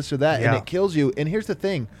momentum and this or that, and it kills you. And here's the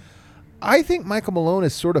thing. I think Michael Malone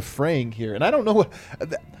is sort of fraying here. And I don't know what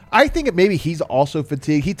 – I think maybe he's also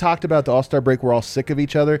fatigued. He talked about the All-Star break. We're all sick of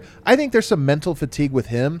each other. I think there's some mental fatigue with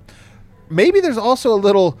him. Maybe there's also a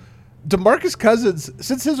little – DeMarcus Cousins,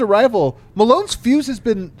 since his arrival, Malone's fuse has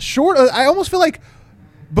been short. I almost feel like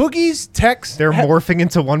Boogie's text – They're morphing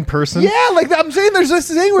into one person? Yeah, like I'm saying there's this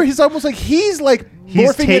thing where he's almost like he's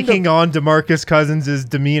taking on DeMarcus Cousins'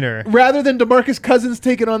 demeanor. Rather than DeMarcus Cousins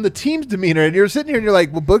taking on the team's demeanor. And you're sitting here and you're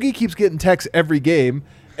like, well, Boogie keeps getting texts every game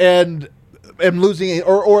and losing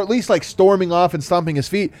or at least like storming off and stomping his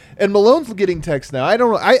feet. And Malone's getting texts now. I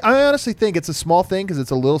don't know. I honestly think it's a small thing because it's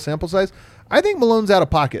a little sample size. I think Malone's out of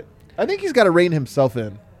pocket. I think he's got to rein himself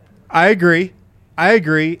in. I agree.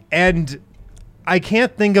 And I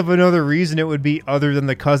can't think of another reason it would be other than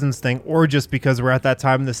the Cousins thing or just because we're at that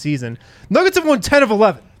time in the season. Nuggets have won 10 of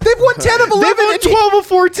 11. They've won 10 of 11. They've won 12 of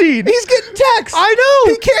 14. He's getting texts. I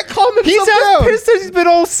know. He can't calm himself He's down. as pissed as he's been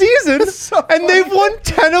all season, so and they've won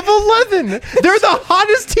 10 of 11. They're the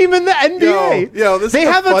hottest team in the NBA. They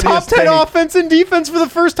have a top 10 offense and defense for the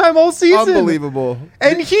first time all season. Unbelievable.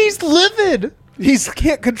 And he's livid. He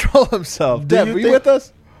can't control himself. Deb, were you with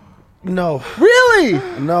us? No. Really?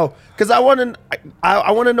 No. Because I want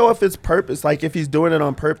to know if it's purpose, like if he's doing it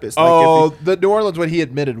on purpose. The New Orleans, what he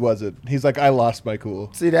admitted was it. He's like, I lost my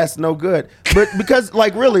cool. See, that's no good. But because,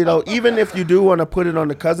 like, really, though, even if you do want to put it on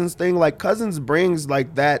the Cousins thing, like, Cousins brings,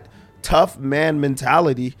 like, that tough man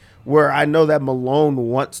mentality where I know that Malone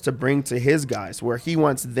wants to bring to his guys, where he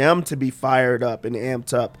wants them to be fired up and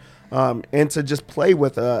amped up. And to just play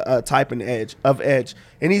with a type of edge.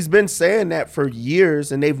 And he's been saying that for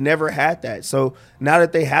years, and they've never had that. So now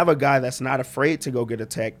that they have a guy that's not afraid to go get a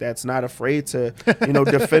tech, that's not afraid to,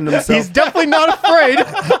 defend himself. He's definitely not afraid.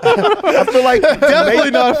 I feel like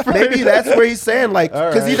not afraid. Maybe that's where he's saying, like,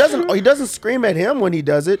 because he doesn't scream at him when he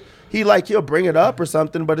does it. He'll bring it up or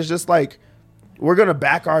something, but it's just like, we're going to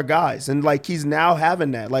back our guys. And, like, he's now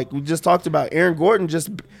having that. Like, we just talked about, Aaron Gordon just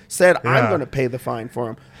said, I'm going to pay the fine for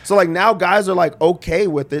him. So, like, now guys are, like, okay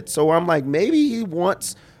with it. So I'm like, maybe he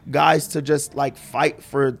wants guys to just, like, fight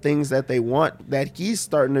for things that they want, that he's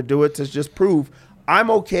starting to do it to just prove, I'm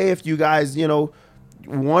okay if you guys,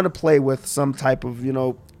 want to play with some type of,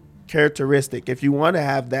 characteristic. If you want to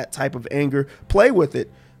have that type of anger, play with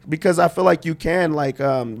it. Because I feel like you can, like,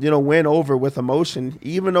 win over with emotion,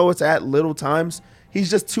 even though it's at little times. He's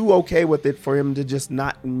just too okay with it for him to just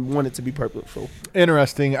not want it to be purposeful.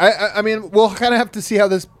 Interesting. I mean, we'll kind of have to see how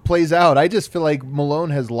this plays out. I just feel like Malone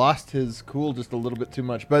has lost his cool just a little bit too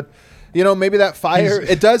much. But, maybe that fire,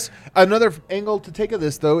 it does. Another angle to take of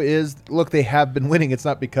this, though, is, look, they have been winning. It's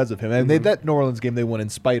not because of him. And that New Orleans game, they won in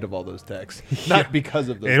spite of all those techs, not because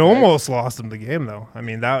of those It almost lost them the game, though. I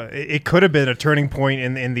mean, it could have been a turning point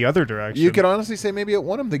in the other direction. You could honestly say maybe it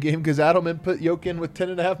won him the game because Adelman put Jokić in with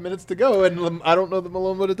 10.5 minutes to go, and I don't know that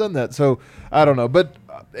Malone would have done that. So, I don't know. But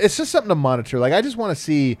it's just something to monitor. Like, I just want to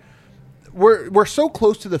see – we're so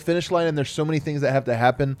close to the finish line, and there's so many things that have to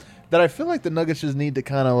happen that I feel like the Nuggets just need to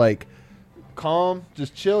kind of, like – calm,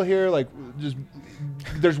 just chill here. Like, just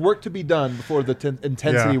there's work to be done before the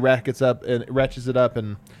intensity ratchets it up,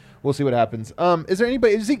 and we'll see what happens. Is there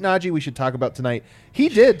anybody? Zeke Naji we should talk about tonight. He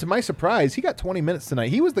did, to my surprise, he got 20 minutes tonight.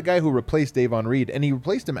 He was the guy who replaced Davon Reed, and he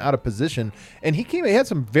replaced him out of position. And he had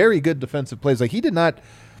some very good defensive plays. Like, he did not.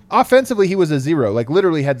 Offensively, he was a 0. Like,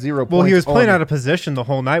 literally had 0 points. Well, he was playing out of position the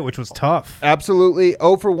whole night, which was tough. Absolutely.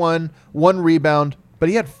 0 for 1, 1 rebound. But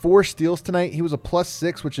he had 4 steals tonight. He was a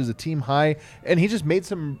 +6, which is a team high. And he just made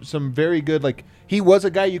some very good, like, he was a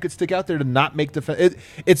guy you could stick out there to not make defense.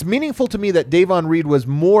 It's meaningful to me that Davon Reed was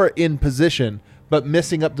more in position, but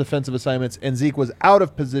missing up defensive assignments, and Zeke was out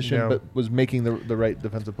of position, but was making the right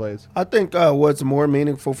defensive plays. I think what's more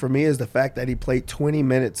meaningful for me is the fact that he played 20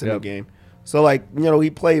 minutes in the game. So, like, he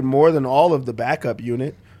played more than all of the backup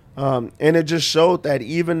unit. And it just showed that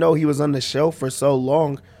even though he was on the shelf for so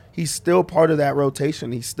long, he's still part of that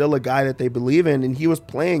rotation. He's still a guy that they believe in, and he was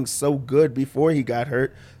playing so good before he got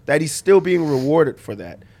hurt that he's still being rewarded for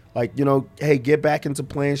that. Like, hey, get back into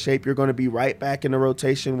playing shape. You're going to be right back in the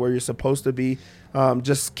rotation where you're supposed to be.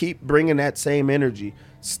 Just keep bringing that same energy.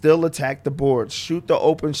 Still attack the board. Shoot the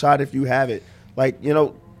open shot if you have it. Like,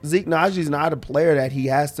 Zeke Naji's not a player that he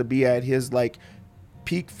has to be at his, like,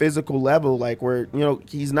 peak physical level, like, where,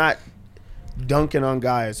 he's not dunking on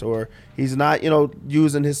guys, or he's not,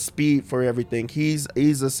 using his speed for everything. He's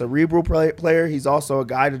a cerebral player. He's also a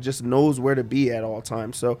guy that just knows where to be at all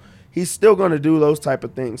times. So he's still going to do those type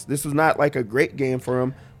of things. This was not like a great game for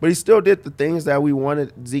him, but he still did the things that we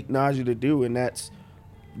wanted Zeke Naji to do, and that's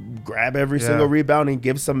grab every single rebound and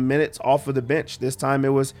give some minutes off of the bench. This time it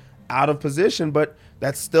was out of position, but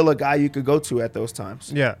that's still a guy you could go to at those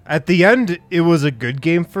times. Yeah. At the end, it was a good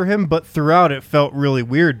game for him, but throughout it felt really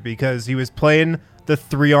weird because he was playing the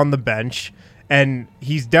 3 on the bench, and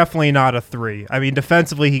he's definitely not a 3. I mean,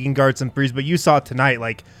 defensively, he can guard some threes, but you saw it tonight,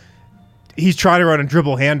 like, he's trying to run a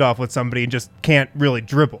dribble handoff with somebody and just can't really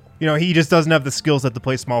dribble. He just doesn't have the skill set to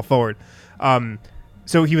play small forward.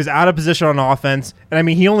 So he was out of position on offense. And, I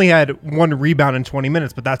mean, he only had 1 rebound in 20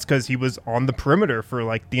 minutes, but that's because he was on the perimeter for,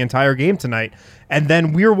 like, the entire game tonight. And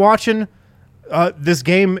then we were watching this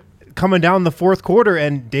game coming down the fourth quarter,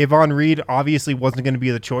 and Davon Reed obviously wasn't going to be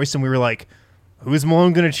the choice. And we were like, who's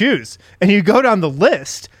Malone going to choose? And you go down the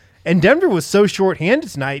list, and Denver was so shorthanded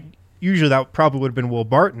tonight. Usually that probably would have been Will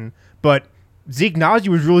Barton, but Zeke Naji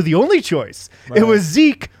was really the only choice. Right. It was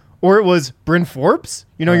Zeke or it was Bryn Forbes.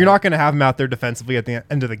 You're not going to have him out there defensively at the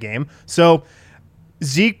end of the game. So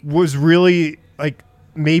Zeke was really like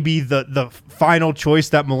maybe the final choice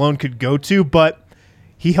that Malone could go to, but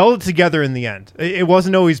he held it together in the end. It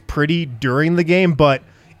wasn't always pretty during the game, but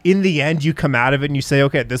in the end you come out of it and you say,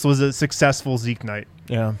 okay, this was a successful Zeke night.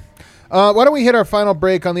 Yeah. Why don't we hit our final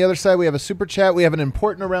break? On the other side, we have a super chat. We have an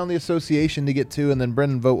important around the association to get to, and then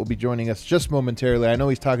Brendan Vogt will be joining us just momentarily. I know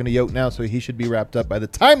he's talking to Jokić now, so he should be wrapped up by the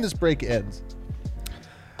time this break ends.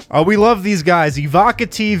 We love these guys. Ivaka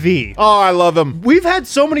TV. Oh, I love them. We've had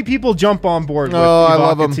so many people jump on board with I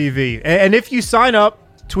love Ivaka TV. And if you sign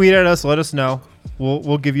up, tweet at us, let us know.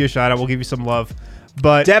 We'll give you a shout out. We'll give you some love.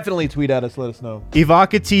 But definitely tweet at us, let us know.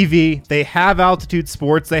 Ivaka TV, they have Altitude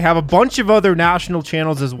Sports. They have a bunch of other national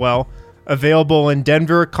channels as well, available in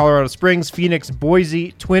Denver, Colorado Springs, Phoenix,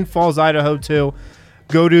 Boise, Twin Falls, Idaho too.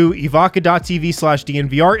 Go to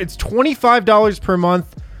ivaka.tv/DNVR. It's $25 per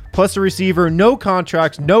month plus a receiver, no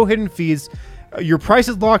contracts, no hidden fees. Your price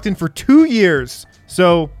is locked in for 2 years,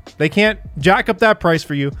 so they can't jack up that price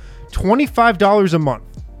for you. $25 a month.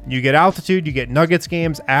 You get Altitude, you get Nuggets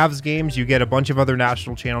games, Avs games, you get a bunch of other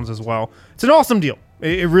national channels as well. It's an awesome deal.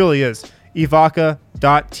 It really is.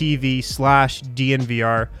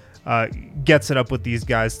 Ivaka.tv/DNVR. Get set up with these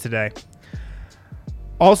guys today.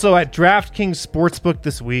 Also at DraftKings Sportsbook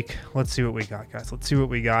this week, let's see what we got, guys. Let's see what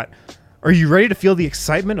we got. Are you ready to feel the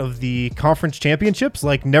excitement of the conference championships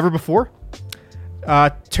like never before?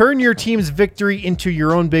 Turn your team's victory into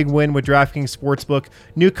your own big win with DraftKings Sportsbook.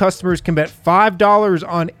 New customers can bet $5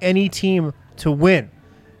 on any team to win.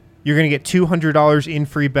 You're going to get $200 in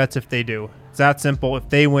free bets if they do. It's that simple. If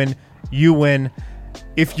they win, you win.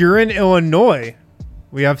 If you're in Illinois,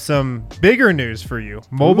 we have some bigger news for you.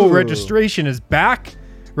 Mobile registration is back.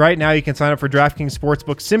 Right now, you can sign up for DraftKings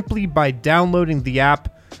Sportsbook simply by downloading the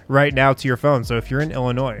app right now to your phone. So if you're in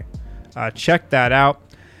Illinois, check that out.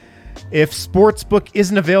 If Sportsbook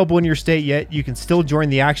isn't available in your state yet, you can still join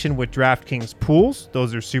the action with DraftKings pools.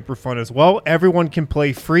 Those are super fun as well. Everyone can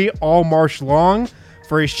play free all March long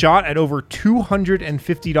for a shot at over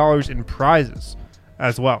 $250 in prizes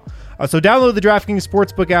as well. So download the DraftKings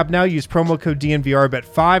Sportsbook app now. Use promo code DNVR. Bet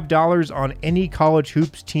 $5 on any college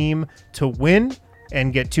hoops team to win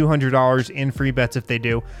and get $200 in free bets if they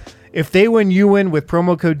do. If they win, you win with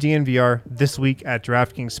promo code DNVR this week at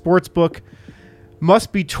DraftKings Sportsbook.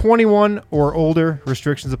 Must be 21 or older.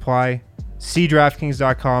 Restrictions apply. See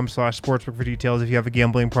DraftKings.com/sportsbook for details. If you have a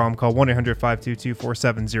gambling problem, call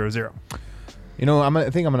 1-800-522-4700. You know, I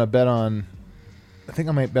think I might bet on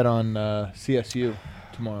CSU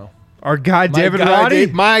tomorrow. Our guy David Roddy.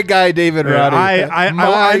 My guy David Roddy. I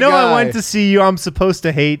know I went to see you. I'm supposed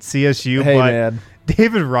to hate CSU, hey, but man.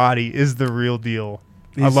 David Roddy is the real deal.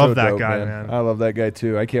 I love that guy, man. I love that guy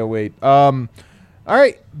too. I can't wait. All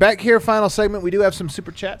right, back here, final segment. We do have some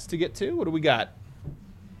super chats to get to. What do we got?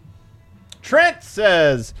 Trent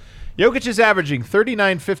says, Jokic is averaging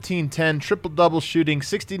 39, 15, 10, triple-double shooting,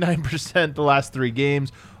 69% the last 3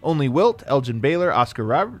 games. Only Wilt, Elgin Baylor, Oscar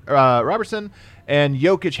Robertson, and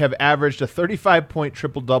Jokic have averaged a 35-point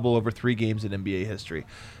triple-double over 3 games in NBA history.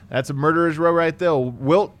 That's a murderer's row right there.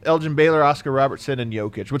 Wilt, Elgin Baylor, Oscar Robertson, and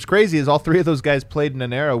Jokic. What's crazy is all 3 of those guys played in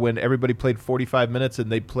an era when everybody played 45 minutes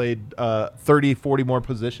and they played 30, 40 more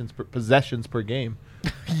possessions per game.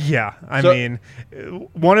 Yeah, I mean,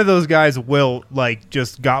 one of those guys will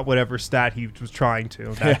just got whatever stat he was trying to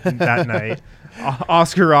that night.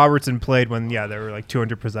 Oscar Robertson played when there were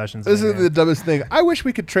 200 possessions. This is the dumbest thing. I wish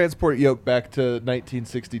we could transport Jokic back to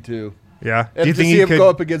 1962. Yeah, and do you think see him go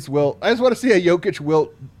up against Wilt? I just want to see a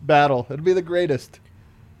Jokic-Wilt battle. It'd be the greatest.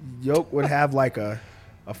 Jokic would have a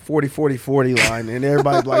 40-40-40 line, and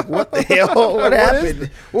everybody's like, what the hell? What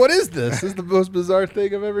happened? What is this? This is the most bizarre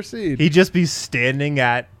thing I've ever seen. He'd just be standing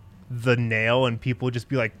at the nail, and people would just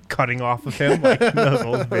be cutting off of him like in those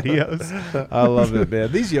old videos. I love it,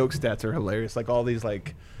 man. These Jokic stats are hilarious. All these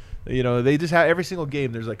they just have every single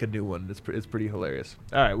game. There's a new one. It's pretty hilarious.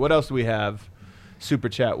 All right, what else do we have? Super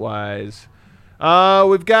chat wise.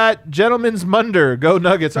 We've got Gentleman's Munder. Go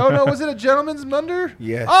Nuggets. Oh, no. Was it a Gentleman's Munder?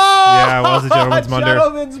 Yes. Oh, yeah, it was a Gentleman's Munder.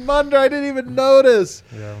 Gentleman's Munder. I didn't even notice.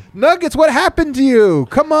 Yeah. Nuggets, what happened to you?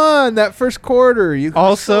 Come on, that first quarter. You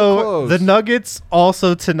also, so close. The Nuggets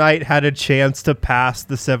also tonight had a chance to pass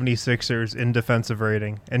the 76ers in defensive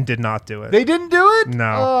rating and did not do it. They didn't do it?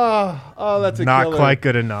 No. Oh, that's a not killer. quite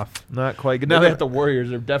good enough. Not quite good. Now they have the Warriors.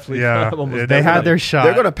 They're definitely almost they had their shot.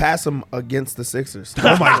 They're going to pass them against the Sixers.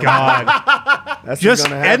 Oh, my God. That's just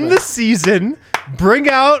end the season. Bring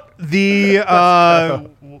out the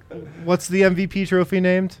what's the MVP trophy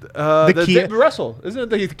named? The Kia Russell, isn't it?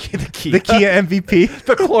 The Kia MVP.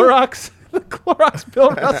 The Clorox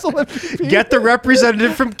Bill Russell MVP. Get the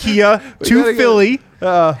representative from Kia to Philly.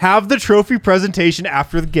 Have the trophy presentation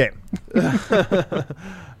after the game.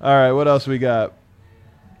 All right, what else we got?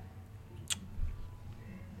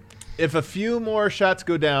 If a few more shots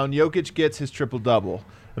go down, Jokic gets his triple-double.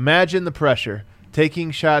 Imagine the pressure.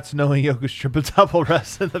 Taking shots knowing Jokic triple-double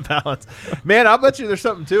rests in the balance. Man, I'll bet you there's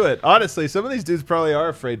something to it. Honestly, some of these dudes probably are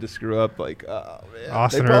afraid to screw up. Oh, man.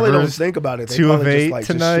 Austin Rivers, don't think about it. They 2 of 8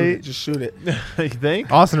 tonight. Just shoot it. You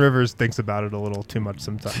think? Austin Rivers thinks about it a little too much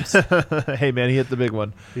sometimes. Hey, man, he hit the big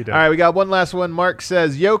one. He did. All right, we got one last one. Mark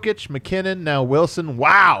says, Jokic, McKinnon, now Wilson.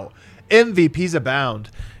 Wow. MVPs abound.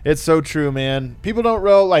 It's so true, man. People don't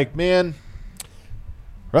roll man...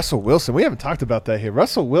 Russell Wilson. We haven't talked about that here.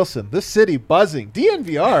 Russell Wilson. This city buzzing.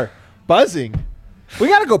 DNVR buzzing. We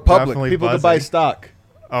got to go public. Definitely people buzzing. to buy stock.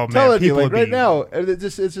 Oh, man. Telling you, right now,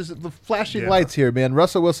 it's just the flashing lights here, man.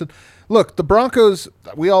 Russell Wilson. Look, the Broncos,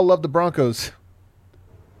 we all love the Broncos.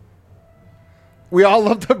 We all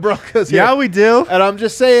love the Broncos here. Yeah, we do. And I'm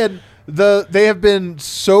just saying, they have been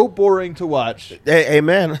so boring to watch. Hey,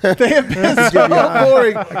 man. They have been so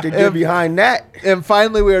boring. I could get behind that. And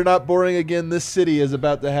finally, we are not boring again. This city is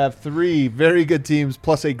about to have 3 very good teams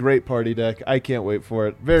plus a great party deck. I can't wait for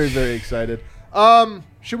it. Very, very excited.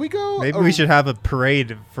 Should we go? Maybe we should have a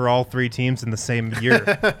parade for all 3 teams in the same year.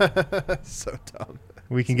 So dumb.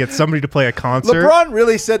 We can get somebody to play a concert. LeBron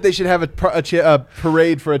really said they should have a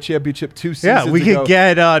parade for a championship 2 seasons Yeah, we could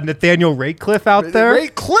get Nathaniel Ratcliffe out there.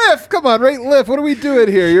 Ratcliffe? Come on, Ratcliffe. What are we doing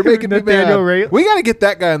here? You're making me mad. We got to get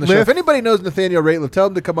that guy on the show. If anybody knows Nathaniel Ratcliffe, tell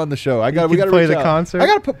him to come on the show. We got to play the concert. I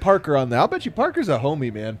got to put Parker on there. I'll bet you Parker's a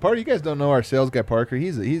homie, man. You guys don't know our sales guy, Parker.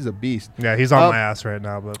 He's a beast. Yeah, he's on my ass right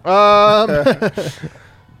now. But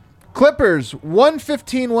Clippers,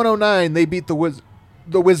 115-109. They beat the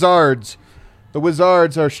Wizards. The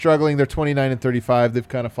Wizards are struggling. They're 29-35. They've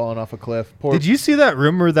kind of fallen off a cliff. Did you see that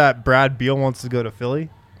rumor that Brad Beal wants to go to Philly?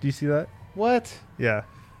 Do you see that? What? Yeah.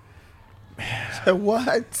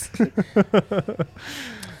 What?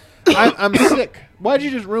 I'm sick. Why'd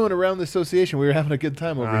you just ruin around the association? We were having a good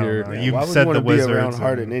time over here. You Why would said you the want to be Wizards around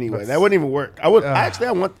Harden anyway? That wouldn't even work. I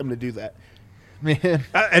want them to do that. Man.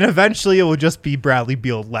 And eventually it will just be Bradley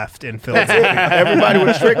Beal left in Philadelphia. Everybody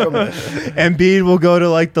would trick him. Embiid will go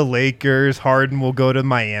to the Lakers. Harden will go to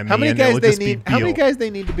Miami. How many guys they need? How many guys they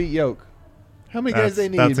need to beat Jokic? How many guys they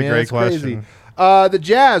need? That's a great It's question. crazy. The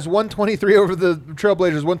Jazz 123 over the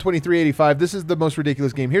Trailblazers 123-85. This is the most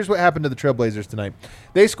ridiculous game. Here's what happened to the Trailblazers tonight.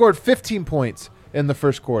 They scored 15 points in the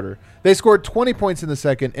first quarter. They scored 20 points in the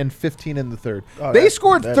second and 15 in the third. They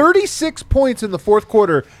scored 36 points in the fourth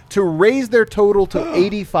quarter to raise their total to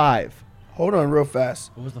 85. Hold on real fast.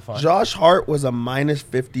 What was the final? Josh Hart was a minus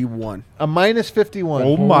 51. A minus 51.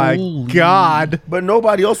 Oh, my God. But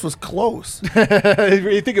nobody else was close.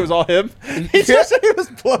 You think it was all him? He just said he was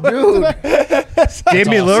blowing. Dude.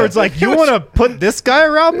 Damian Lillard's like, you want to put this guy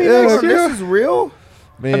around me next year? This is real?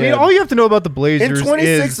 Man. I mean, all you have to know about the Blazers In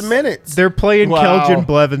 26 is minutes. they're playing Wow. Keldon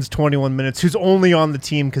Blevins 21 minutes, who's only on the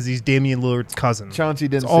team because he's Damian Lillard's cousin. Chauncey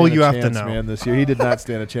didn't That's all stand you a have to chance, know. man, this year. He did not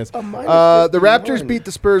stand a chance. A minus The Raptors 51. beat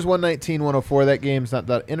the Spurs 119-104. That game's not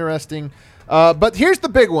that interesting. But here's the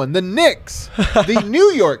big one. The Knicks, the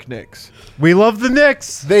New York Knicks. We love the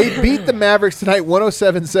Knicks. They beat the Mavericks tonight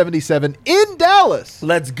 107-77 in Dallas.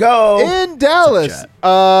 Let's go. In Dallas.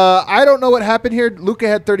 I don't know what happened here. Luka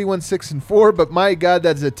had 31-6-4, but my God,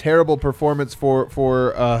 that's a terrible performance for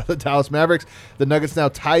the Dallas Mavericks. The Nuggets now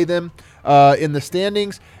tie them in the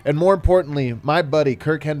standings. And more importantly, my buddy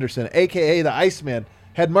Kirk Henderson, a.k.a. the Iceman,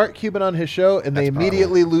 had Mark Cuban on his show, and they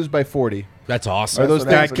immediately lose by 40. That's awesome. Are those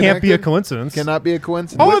That's what things That can't be a connected? coincidence. Cannot be a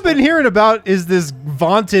coincidence. All I've been hearing about is this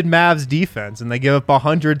vaunted Mavs defense, and they give up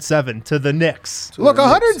 107 to the Knicks. Look,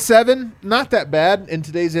 107, not that bad in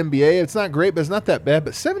today's NBA. It's not great, but it's not that bad.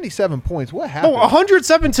 But 77 points, what happened? Oh,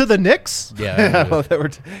 107 to the Knicks? Yeah. You're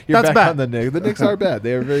That's back bad. on the Knicks. The Knicks are bad.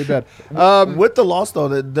 They are very bad. With the loss,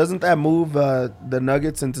 though, doesn't that move the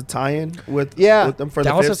Nuggets into tying with them for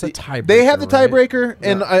Dallas the has fifth a seed? tiebreaker. They have the right? tiebreaker,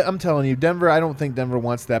 and I'm telling you, Denver, I don't think Denver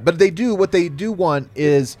wants that. But they do. What they do want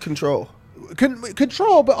is Control.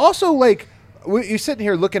 control, but also, like, you're sitting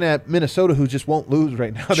here looking at Minnesota, who just won't lose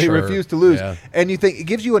right now. They Sure, refuse to lose. yeah. And you think it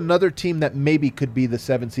gives you another team that maybe could be the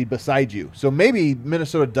 7th seed beside you. So maybe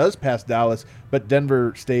Minnesota does pass Dallas, but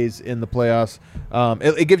Denver stays in the playoffs.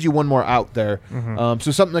 It gives you one more out there.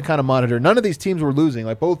 So something to kind of monitor. None of these teams were losing.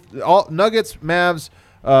 Like all Nuggets, Mavs,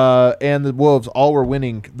 and the Wolves all were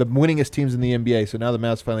winning, the winningest teams in the NBA. So now the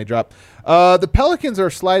Mavs finally dropped. The Pelicans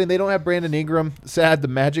are sliding. They don't have Brandon Ingram. Sad. The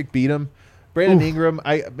Magic beat them. Brandon Ingram,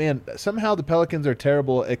 somehow the Pelicans are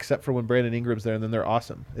terrible except for when Brandon Ingram's there, and then they're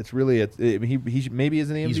awesome. It's really he maybe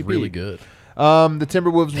isn't the MVP. He's really good. The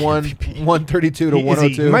Timberwolves won 132 to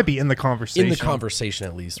 102. He might be in the conversation. In the conversation,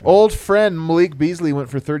 at least. Old friend Malik Beasley went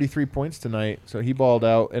for 33 points tonight, so he balled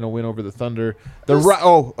out in a win over the Thunder. I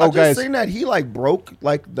just guys, seen that he broke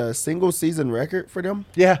the single season record for them.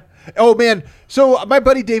 yeah. Oh man, so my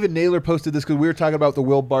buddy David Naylor posted this because we were talking about the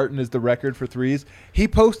Will Barton is the record for threes. He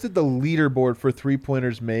posted the leaderboard for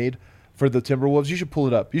 3-pointers made for the Timberwolves. You should pull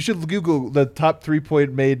it up. You should Google the top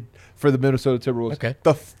 3-point made for the Minnesota Timberwolves. Okay.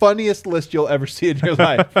 The funniest list you'll ever see in your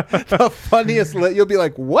life. The funniest list. You'll be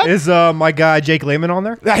like, what? Is my guy Jake Layman on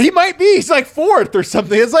there? He might be. He's like 4th or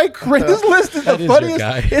something. It's like this list is the That is your funniest.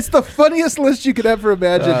 guy. It's the funniest list you could ever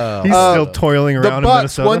imagine. He's still toiling The around in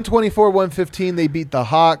Bucks Minnesota. 124-115. They beat the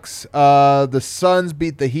Hawks. The Suns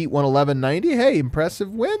beat the Heat 111-90. Hey,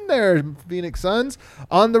 impressive win there, Phoenix Suns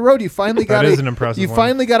on the road. You finally got is an impressive You win.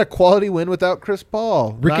 finally got a quality win without Chris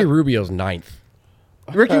Paul. Ricky Rubio's 9th.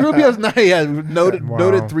 Ricky Rubio's not. Yeah, noted Wow.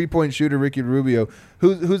 3-point shooter Ricky Rubio.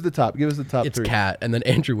 Who's the top? Give us the top It's three. Cat, and then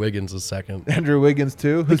Andrew Wiggins is 2nd. Andrew Wiggins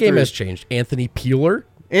too. The Who's game three? has changed. Anthony Peeler,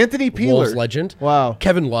 Anthony Peeler, Wolves legend. Wow.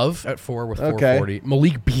 Kevin Love at 4 with Okay. 440.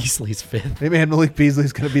 Malik Beasley's 5th. Hey man, Malik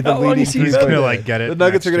Beasley's going to be the How long leading is he He's three-pointer. gonna get it. The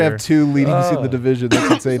Nuggets next are going to year. have 2 leading in the division. That's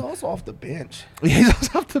He's insane. also off the bench. He's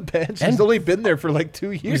also off the bench. He's And- only been there for like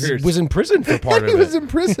 2 years. Was in prison for part And he of was it. in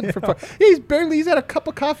prison for part. Yeah, he's had a cup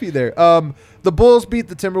of coffee there. The Bulls beat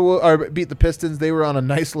the Timberwolves or beat the Pistons. They were on a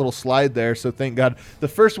nice little slide there, so thank God. The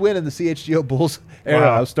first win in the CHGO Bulls era.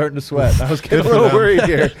 Wow. I was starting to sweat. I was getting a Good for little them. worried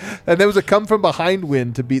here. And there was a come from behind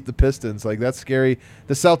win to beat the Pistons. Like that's scary.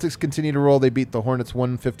 The Celtics continue to roll. They beat the Hornets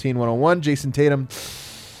 115-101. Jason Tatum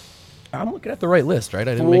I'm looking at the right list, right?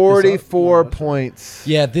 I didn't make this up. 44 points.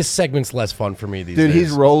 Yeah, this segment's less fun for me these Dude, days.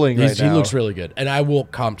 he's rolling right He now. looks really good, and I will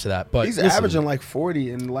comp to that. But He's listen, averaging like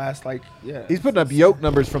 40 in the last He's putting up yoke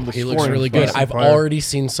numbers from the He scoring. looks really good. spot. I've already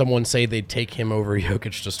seen someone say they'd take him over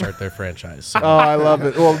Jokic to start their franchise. So, Oh, I love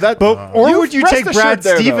it. Well, that. Or would you rest take assured Brad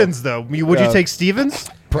there, though. Stevens, though? Would Yeah. you take Stevens?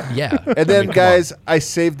 yeah. And then, I mean, come on. guys, I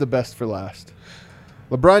saved the best for last.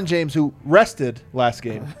 LeBron James, who rested last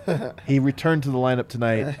game, he returned to the lineup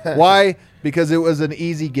tonight. Why? Because it was an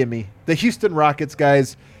easy gimme. The Houston Rockets,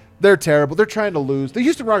 guys, they're terrible. They're trying to lose. The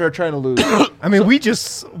Houston Rockets are trying to lose. I mean, we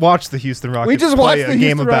just watched the Houston Rockets We just play watched a the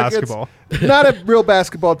game Houston of Rockets. basketball. Not a real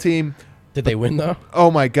basketball team. Did they win though?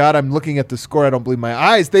 Oh, my God. I'm looking at the score. I don't believe my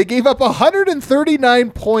eyes. They gave up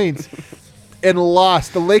 139 points. and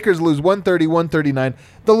lost. The Lakers lose 130-139.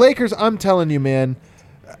 The Lakers, I'm telling you, man,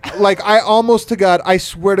 like I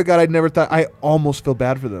swear to God, I never thought. I almost feel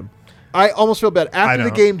bad for them. I almost feel bad. After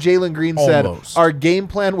the game, Jalen Green said, our game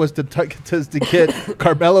plan was to get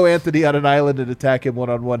Carmelo Anthony on an island and attack him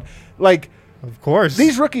one-on-one. Like, of course.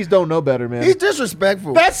 These rookies don't know better, man. He's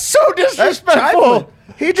disrespectful. That's so disrespectful.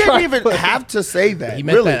 He didn't even have to say that. He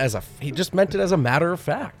meant that he just meant it as a matter of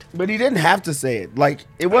fact. But he didn't have to say it. Like,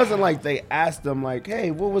 it wasn't like they asked him, like,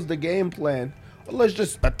 hey, what was the game plan? Well, let's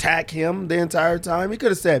just attack him the entire time. He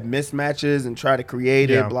could have said mismatches and try to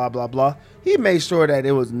create it, blah, blah, blah. He made sure that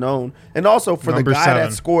it was known. And also for the guy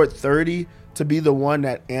that scored 30 to be the one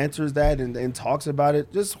that answers that and talks about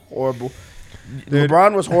it, just horrible. Dude.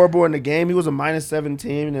 LeBron was horrible in the game. He was a minus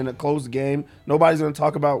 17 in a close game. Nobody's going to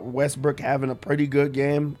talk about Westbrook having a pretty good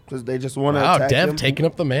game because they just want to attack him. Dev taking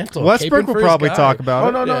up the mantle. Westbrook will probably talk about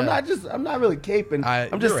it. No, I'm not really caping.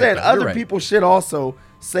 I'm just saying other people should also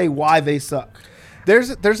say why they suck.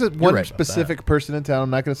 There's one specific person in town. I'm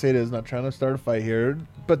not going to say it is. Not trying to start a fight here,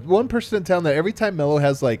 but one person in town that every time Melo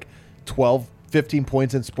has like 12, 15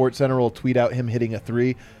 points in SportsCenter will tweet out him hitting a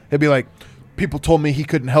three. He'll be like, "People told me he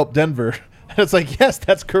couldn't help Denver." And it's like, yes,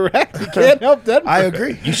 that's correct. He can't help Denver. I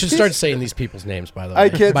agree. You should start saying these people's names, by the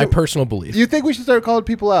way. My personal belief. You think we should start calling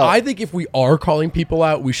people out? I think if we are calling people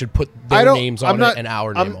out, we should put their names on it and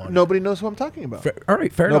our name on it. Nobody knows who I'm talking about. All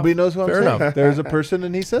right, fair enough. Nobody knows who I'm saying. There's a person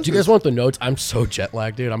and he says Do you guys want the notes? I'm so jet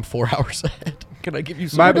lagged, dude. I'm 4 hours ahead. Can I give you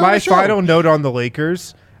some? My final note on the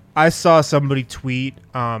Lakers, I saw somebody tweet,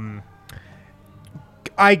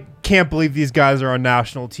 I can't believe these guys are on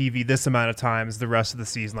national TV this amount of times the rest of the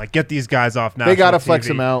season. Like, get these guys off national TV. They got to flex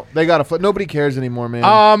them out. Nobody cares anymore, man.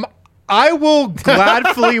 I will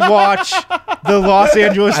gladly watch the Los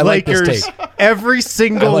Angeles Lakers every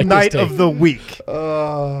single night of the week.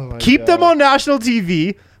 Oh, Keep them on national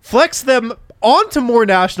TV. Flex them onto more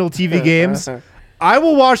national TV games. I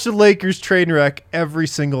will watch the Lakers train wreck every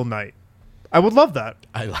single night. I would love that.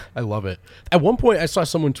 I love it. At one point, I saw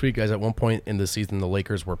someone tweet, guys, at one point in the season, the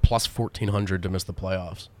Lakers were plus 1,400 to miss the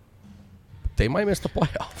playoffs. They might miss the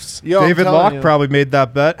playoffs. Yo, David Locke probably made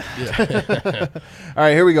that bet. Yeah. All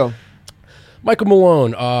right, here we go. Michael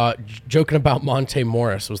Malone, joking about Monte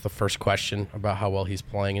Morris was the first question about how well he's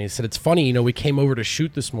playing. And he said, it's funny, we came over to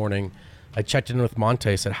shoot this morning. I checked in with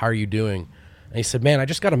Monte, said, how are you doing? And he said, man, I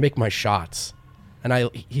just got to make my shots.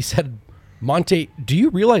 And he said, Monte, do you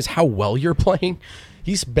realize how well you're playing?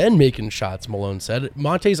 He's been making shots, Malone said.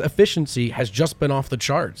 Monte's efficiency has just been off the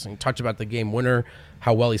charts. And he talked about the game winner,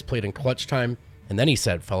 how well he's played in clutch time. And then he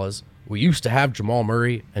said, fellas, we used to have Jamal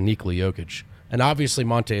Murray and Nikola Jokic. And obviously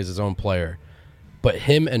Monte is his own player. But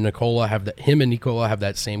him and Nikola have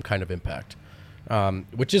that same kind of impact,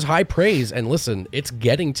 which is high praise. And listen, it's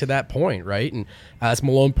getting to that point, right? And as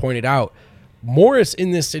Malone pointed out, Morris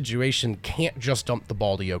in this situation can't just dump the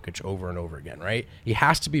ball to Jokic over and over again, right? He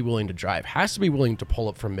has to be willing to drive, has to be willing to pull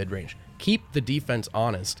up from mid-range, keep the defense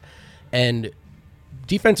honest. And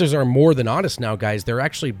defenses are more than honest now, guys. They're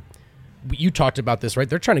actually, you talked about this, right?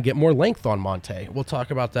 They're trying to get more length on Monte. We'll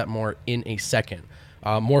talk about that more in a second.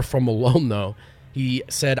 More from Malone, though. He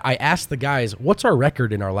said, I asked the guys, what's our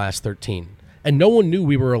record in our last 13? And no one knew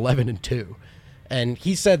we were 11-2. And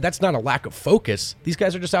he said, that's not a lack of focus. These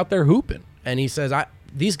guys are just out there hooping. And he says,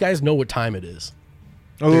 these guys know what time it is.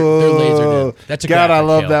 They're lasered in. That's a God, I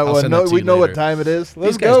love that one. No, we know what time it is.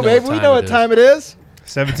 Let's go, baby. We know what time it is.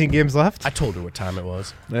 17 games left. I told her what time it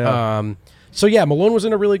was. Yeah. So, yeah, Malone was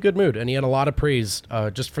in a really good mood, and he had a lot of praise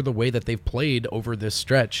just for the way that they've played over this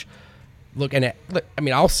stretch. Look,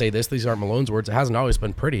 I'll say this. These aren't Malone's words. It hasn't always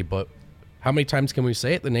been pretty, but how many times can we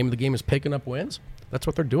say it? The name of the game is picking up wins. That's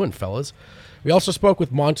what they're doing, fellas. We also spoke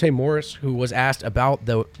with Monte Morris, who was asked about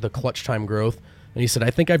the clutch time growth, and he said, I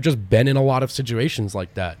think I've just been in a lot of situations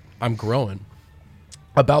like that. I'm growing.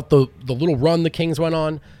 About the little run the Kings went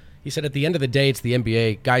on, he said, at the end of the day, it's the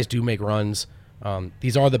NBA. Guys do make runs.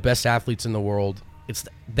 These are the best athletes in the world.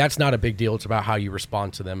 That's not a big deal. It's about how you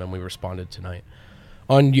respond to them, and we responded tonight.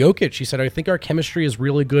 On Jokic, he said, I think our chemistry is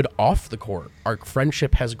really good off the court. Our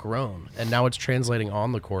friendship has grown, and now it's translating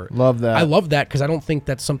on the court. Love that. I love that because I don't think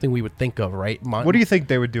that's something we would think of, right? What do you think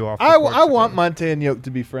they would do off the court? I want Monte and Jokic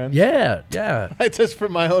to be friends. Yeah. It's just for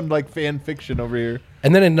my own fan fiction over here.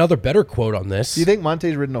 And then another better quote on this. Do you think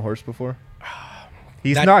Monte's ridden a horse before?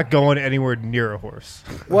 He's not going anywhere near a horse.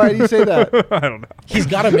 Why do you say that? I don't know. He's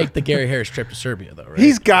got to make the Gary Harris trip to Serbia, though, right?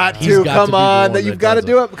 He's got to. Come on. You've got to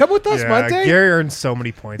do it. Come with us, Monte. Gary earned so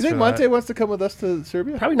many points. You think Monte wants to come with us to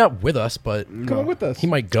Serbia? Probably not with us, but come on with us. He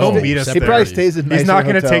might go. Meet us he probably stays in nicer He's not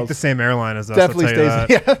going to hotels. take the same airline as us. Definitely stays.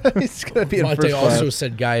 Yeah, he's going to be in Monte first class. also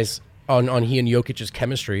said, guys, on he and Jokic's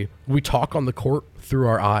chemistry. We talk on the court through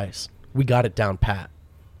our eyes. We got it down pat.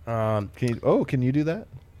 Can you do that?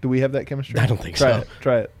 Do we have that chemistry? I don't think so.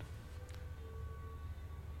 Try it.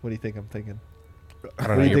 What do you think I'm thinking? I don't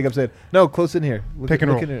What know. do you think I'm saying? No, close in here. Pick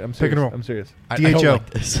and roll. I'm serious. Pick and roll. I'm serious. I don't DHO. like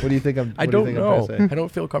this. What do you think I'm? I what do you don't think know. I'm trying to say? I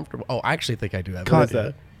don't feel comfortable. Oh, I actually think I do have What it. is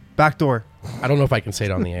that? Back door. I don't know if I can say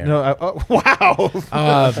it on the air. No. Wow.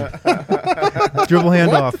 Dribble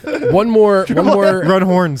handoff. One more Run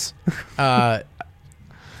horns.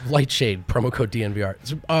 light shade promo code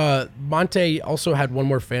DNVR. Monte also had one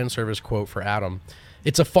more fan service quote for Adam.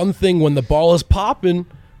 It's a fun thing when the ball is popping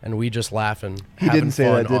and we just laughing. He didn't say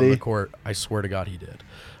that, did on he? The court. I swear to God, he did.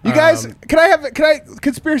 You guys, can I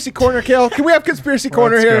conspiracy corner, Kale? Can we have conspiracy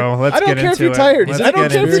corner Let's here? go. Let's I don't get care if into you're it. tired. Let's I don't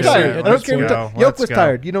get care if you're into tired. it. I don't Let's care if you're go. tired. Yoke Let's was go.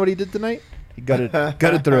 tired. You know what he did tonight? He gutted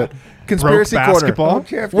through it. Conspiracy Broke corner. basketball? don't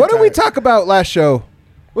care if you're What did we tired. talk about last show?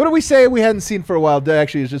 What did we say we hadn't seen for a while?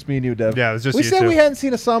 Actually, it's just me and you, Dev. Yeah, it was just we you said two. we hadn't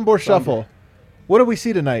seen a Sombor shuffle. What did we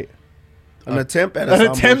see tonight? An attempt at a An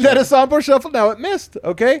attempt at a Sombor shuffle. Now it missed.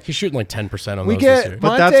 Okay. He's shooting like 10% on We those this year. get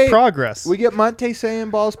But that's Monte- progress. We get Monte saying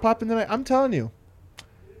balls popping tonight. I'm telling you.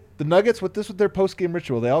 The Nuggets with their post-game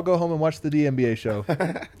ritual. They all go home and watch the DNBA show.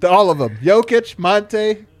 All of them. Jokic,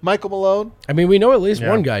 Monte, Michael Malone. I mean, we know at least Yeah.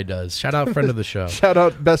 one guy does. Shout out friend of the show. Shout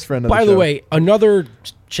out best friend of By the the show. way, another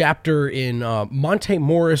chapter in Monte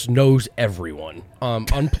Morris knows everyone. On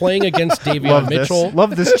playing against Davion Love Mitchell. this.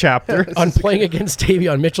 Love this chapter. On playing against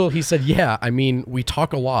Davion Mitchell, he said, yeah, I mean, we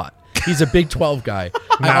talk a lot. He's a Big 12 guy.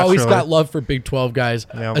 I always Naturally. got love for Big 12 guys,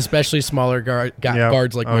 Yeah. especially smaller Yeah.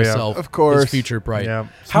 guards like Oh, yeah. myself. Of course. His future bright. Yeah.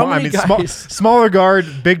 How many guys? Smaller guard,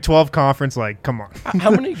 Big 12 conference. Like, come on. How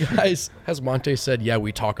many guys has Monte said, yeah,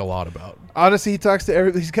 we talk a lot about? Honestly, he talks to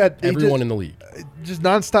every. He's got Everyone in the league. just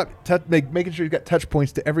nonstop making sure he's got touch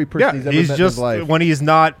points to every person he's ever met in his life. when he's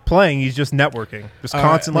not playing, he's just networking, just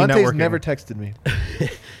constantly Monte's networking. never texted me.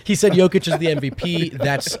 He said Jokic is the MVP.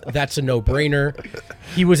 That's a no-brainer.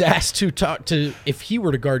 He was asked to talk to if he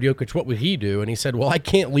were to guard Jokic, what would he do? And he said, well, I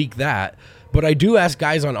can't leak that, but I do ask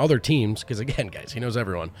guys on other teams because, again, guys, he knows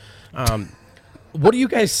everyone. What do you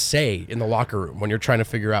guys say in the locker room when you're trying to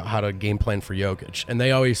figure out how to game plan for Jokic? And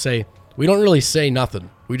they always say, we don't really say nothing.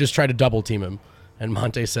 We just try to double team him. And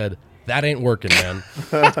Monte said, that ain't working, man.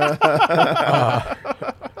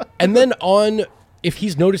 And then if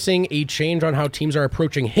he's noticing a change on how teams are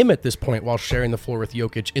approaching him at this point while sharing the floor with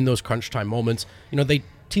Jokic in those crunch time moments,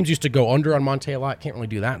 teams used to go under on Monte a lot. Can't really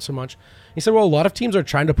do that so much. He said, well, a lot of teams are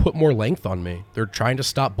trying to put more length on me. They're trying to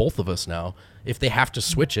stop both of us now. If they have to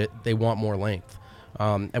switch it, they want more length.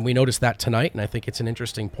 And we noticed that tonight, and I think it's an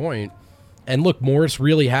interesting point. And look, Morris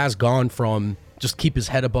really has gone from just keep his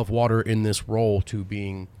head above water in this role to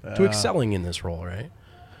excelling in this role, right?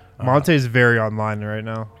 Monte's very online right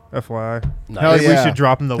now. FYI. Hell Maybe yeah. we should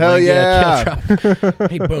drop him the Hell link. yeah.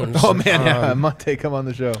 Hey, Bones. Oh man, yeah. Monte, come on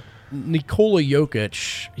the show. Nikola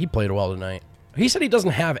Jokic, he played well tonight. He said he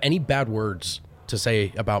doesn't have any bad words to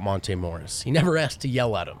say about Monte Morris. He never asked to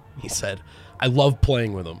yell at him. He said, I love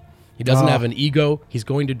playing with him. He doesn't have an ego. He's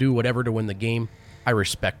going to do whatever to win the game. I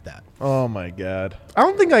respect that. Oh my god. I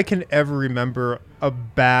don't think I can ever remember a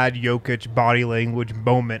bad Jokic body language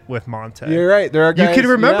moment with Monte. You're right. There are You guys. can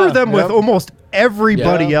remember them with almost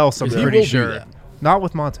everybody Yeah. else, I'm He will pretty do sure. that. Not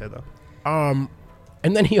with Monte, though.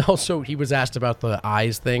 And then he was asked about the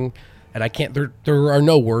eyes thing, and I can't. There are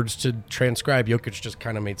no words to transcribe. Jokic just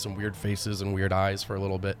kind of made some weird faces and weird eyes for a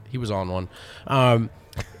little bit. He was on one.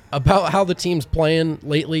 About how the team's playing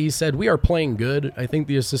lately, he said, we are playing good. I think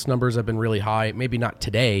the assist numbers have been really high. Maybe not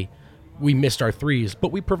today. We missed our threes,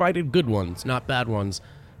 but we provided good ones, not bad ones.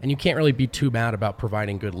 And you can't really be too mad about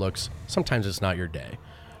providing good looks. Sometimes it's not your day.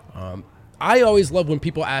 I always love when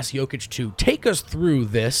people ask Jokic to take us through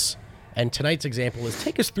this. And tonight's example is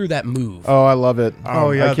take us through that move. Oh, I love it.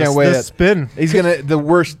 Oh, yeah, I can't the wait. spin. He's gonna the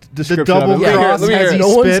worst description. double of it. cross Let me hear as it. he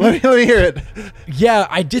No one's- spin. Let me hear it. Yeah,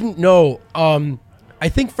 I didn't know. I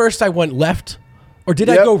think first I went left, or did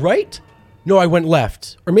I Yep. go right? No, I went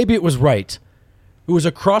left, or maybe it was right. It was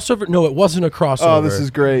a crossover. No, it wasn't a crossover. Oh, this is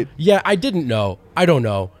great. Yeah, I didn't know. I don't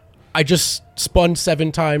know. I just spun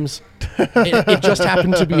 7 times. It just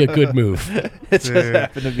happened to be a good move. It just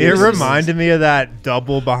happened to be. It reminded me of that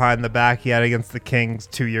double behind the back he had against the Kings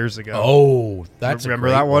 2 years ago. Oh, that's Remember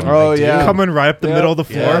a great that one? Oh, I do. yeah. Coming right up the Yeah. middle of the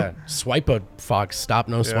floor. Yeah, swipe a fox, stop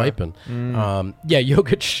no swiping.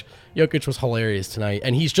 Jokic was hilarious tonight,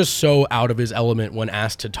 and he's just so out of his element when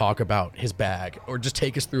asked to talk about his bag or just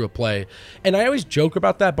take us through a play. And I always joke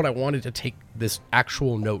about that, but I wanted to take this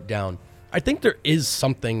actual note down. I think there is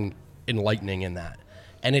something enlightening in that,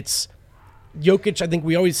 and it's Jokic, I think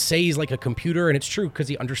we always say he's like a computer, and it's true because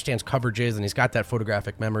he understands coverages and he's got that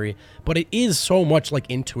photographic memory, but it is so much like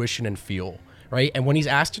intuition and feel, right? And when he's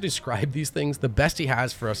asked to describe these things, the best he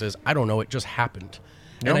has for us is, I don't know, it just happened.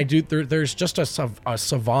 Yep. And there's just a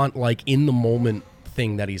savant, like, in the moment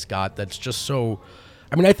thing that he's got that's just so...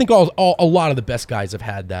 I mean, I think a lot of the best guys have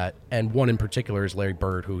had that, and one in particular is Larry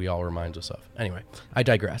Bird, who he all reminds us of. Anyway, I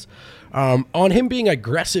digress. On him being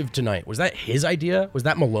aggressive tonight, was that his idea? Was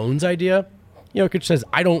that Malone's idea? Jokic says,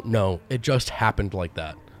 I don't know. It just happened like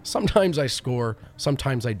that. Sometimes I score,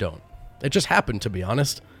 sometimes I don't. It just happened, to be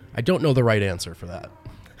honest. I don't know the right answer for that.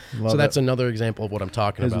 So that's another example of what I'm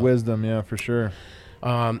talking about. His wisdom, yeah, for sure.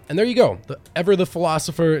 And there you go. The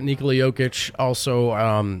philosopher, Nikola Jokic,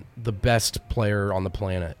 also the best player on the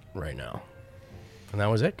planet right now. And that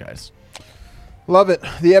was it, guys. Love it.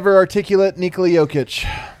 The ever articulate Nikola Jokic.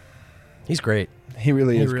 He's great. He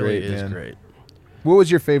really is great. What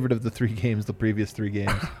was your favorite of the previous three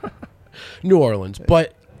games? New Orleans.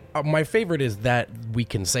 But my favorite is that we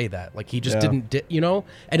can say that. Like, he just didn't,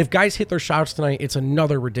 And if guys hit their shots tonight, it's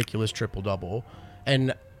another ridiculous triple-double.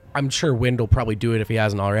 And I'm sure Wind will probably do it if he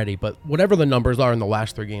hasn't already. But whatever the numbers are in the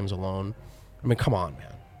last 3 games alone, I mean, come on,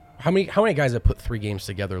 man. How many guys have put 3 games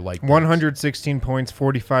together like 116 points,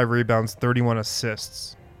 45 rebounds, 31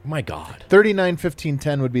 assists. My God. 39, 15,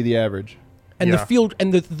 10 would be the average. And the field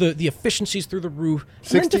and the efficiency's through the roof.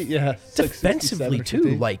 60, defensively 67,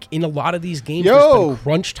 too. Like, in a lot of these games, there's been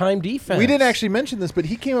crunch time defense. We didn't actually mention this, but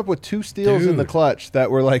he came up with 2 steals in the clutch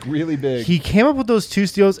that were like really big. He came up with those 2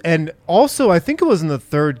 steals, and also I think it was in the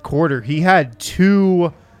third quarter. He had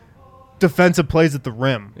 2 defensive plays at the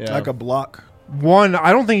rim, like a block. One,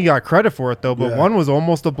 I don't think he got credit for it though, but one was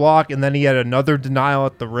almost a block, and then he had another denial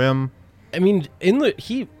at the rim. I mean,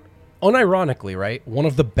 unironically, right, one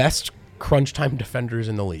of the best crunch time defenders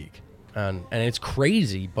in the league, and it's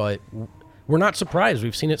crazy, but we're not surprised.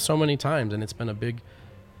 We've seen it so many times, and it's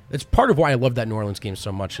part of why I love that New Orleans game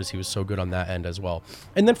so much, is he was so good on that end as well.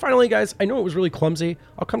 And then finally, guys, I know it was really clumsy.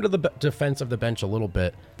 I'll come to the defense of the bench a little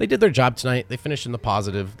bit. They did their job tonight. They finished in the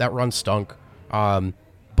positive. That run stunk,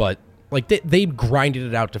 but like they grinded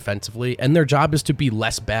it out defensively, and their job is to be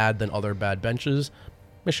less bad than other bad benches.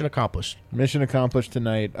 Mission accomplished. Mission accomplished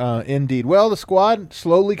tonight. Indeed. Well, the squad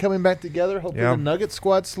slowly coming back together. Hopefully the Nuggets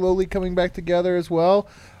squad slowly coming back together as well.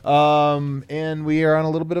 And we are on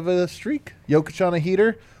a little bit of a streak. Jokic on a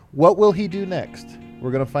heater. What will he do next? We're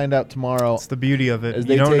going to find out tomorrow. That's the beauty of it. As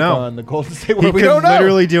they take on the Golden State Warriors. We don't know. He could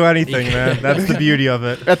literally do anything, man. That's the beauty of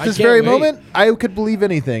it. At this very moment, I could believe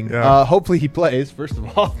anything. Yeah. Hopefully he plays, first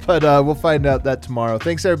of all. But we'll find out that tomorrow.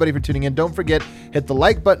 Thanks, everybody, for tuning in. Don't forget, hit the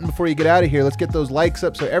like button before you get out of here. Let's get those likes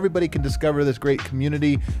up so everybody can discover this great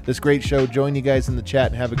community, this great show. Join you guys in the chat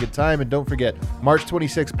and have a good time. And don't forget, March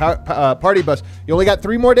 26th, Party Bus. You only got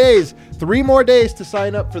 3 more days. 3 more days to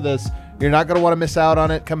sign up for this. You're not going to want to miss out on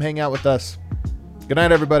it. Come hang out with us. Good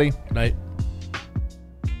night, everybody. Good night.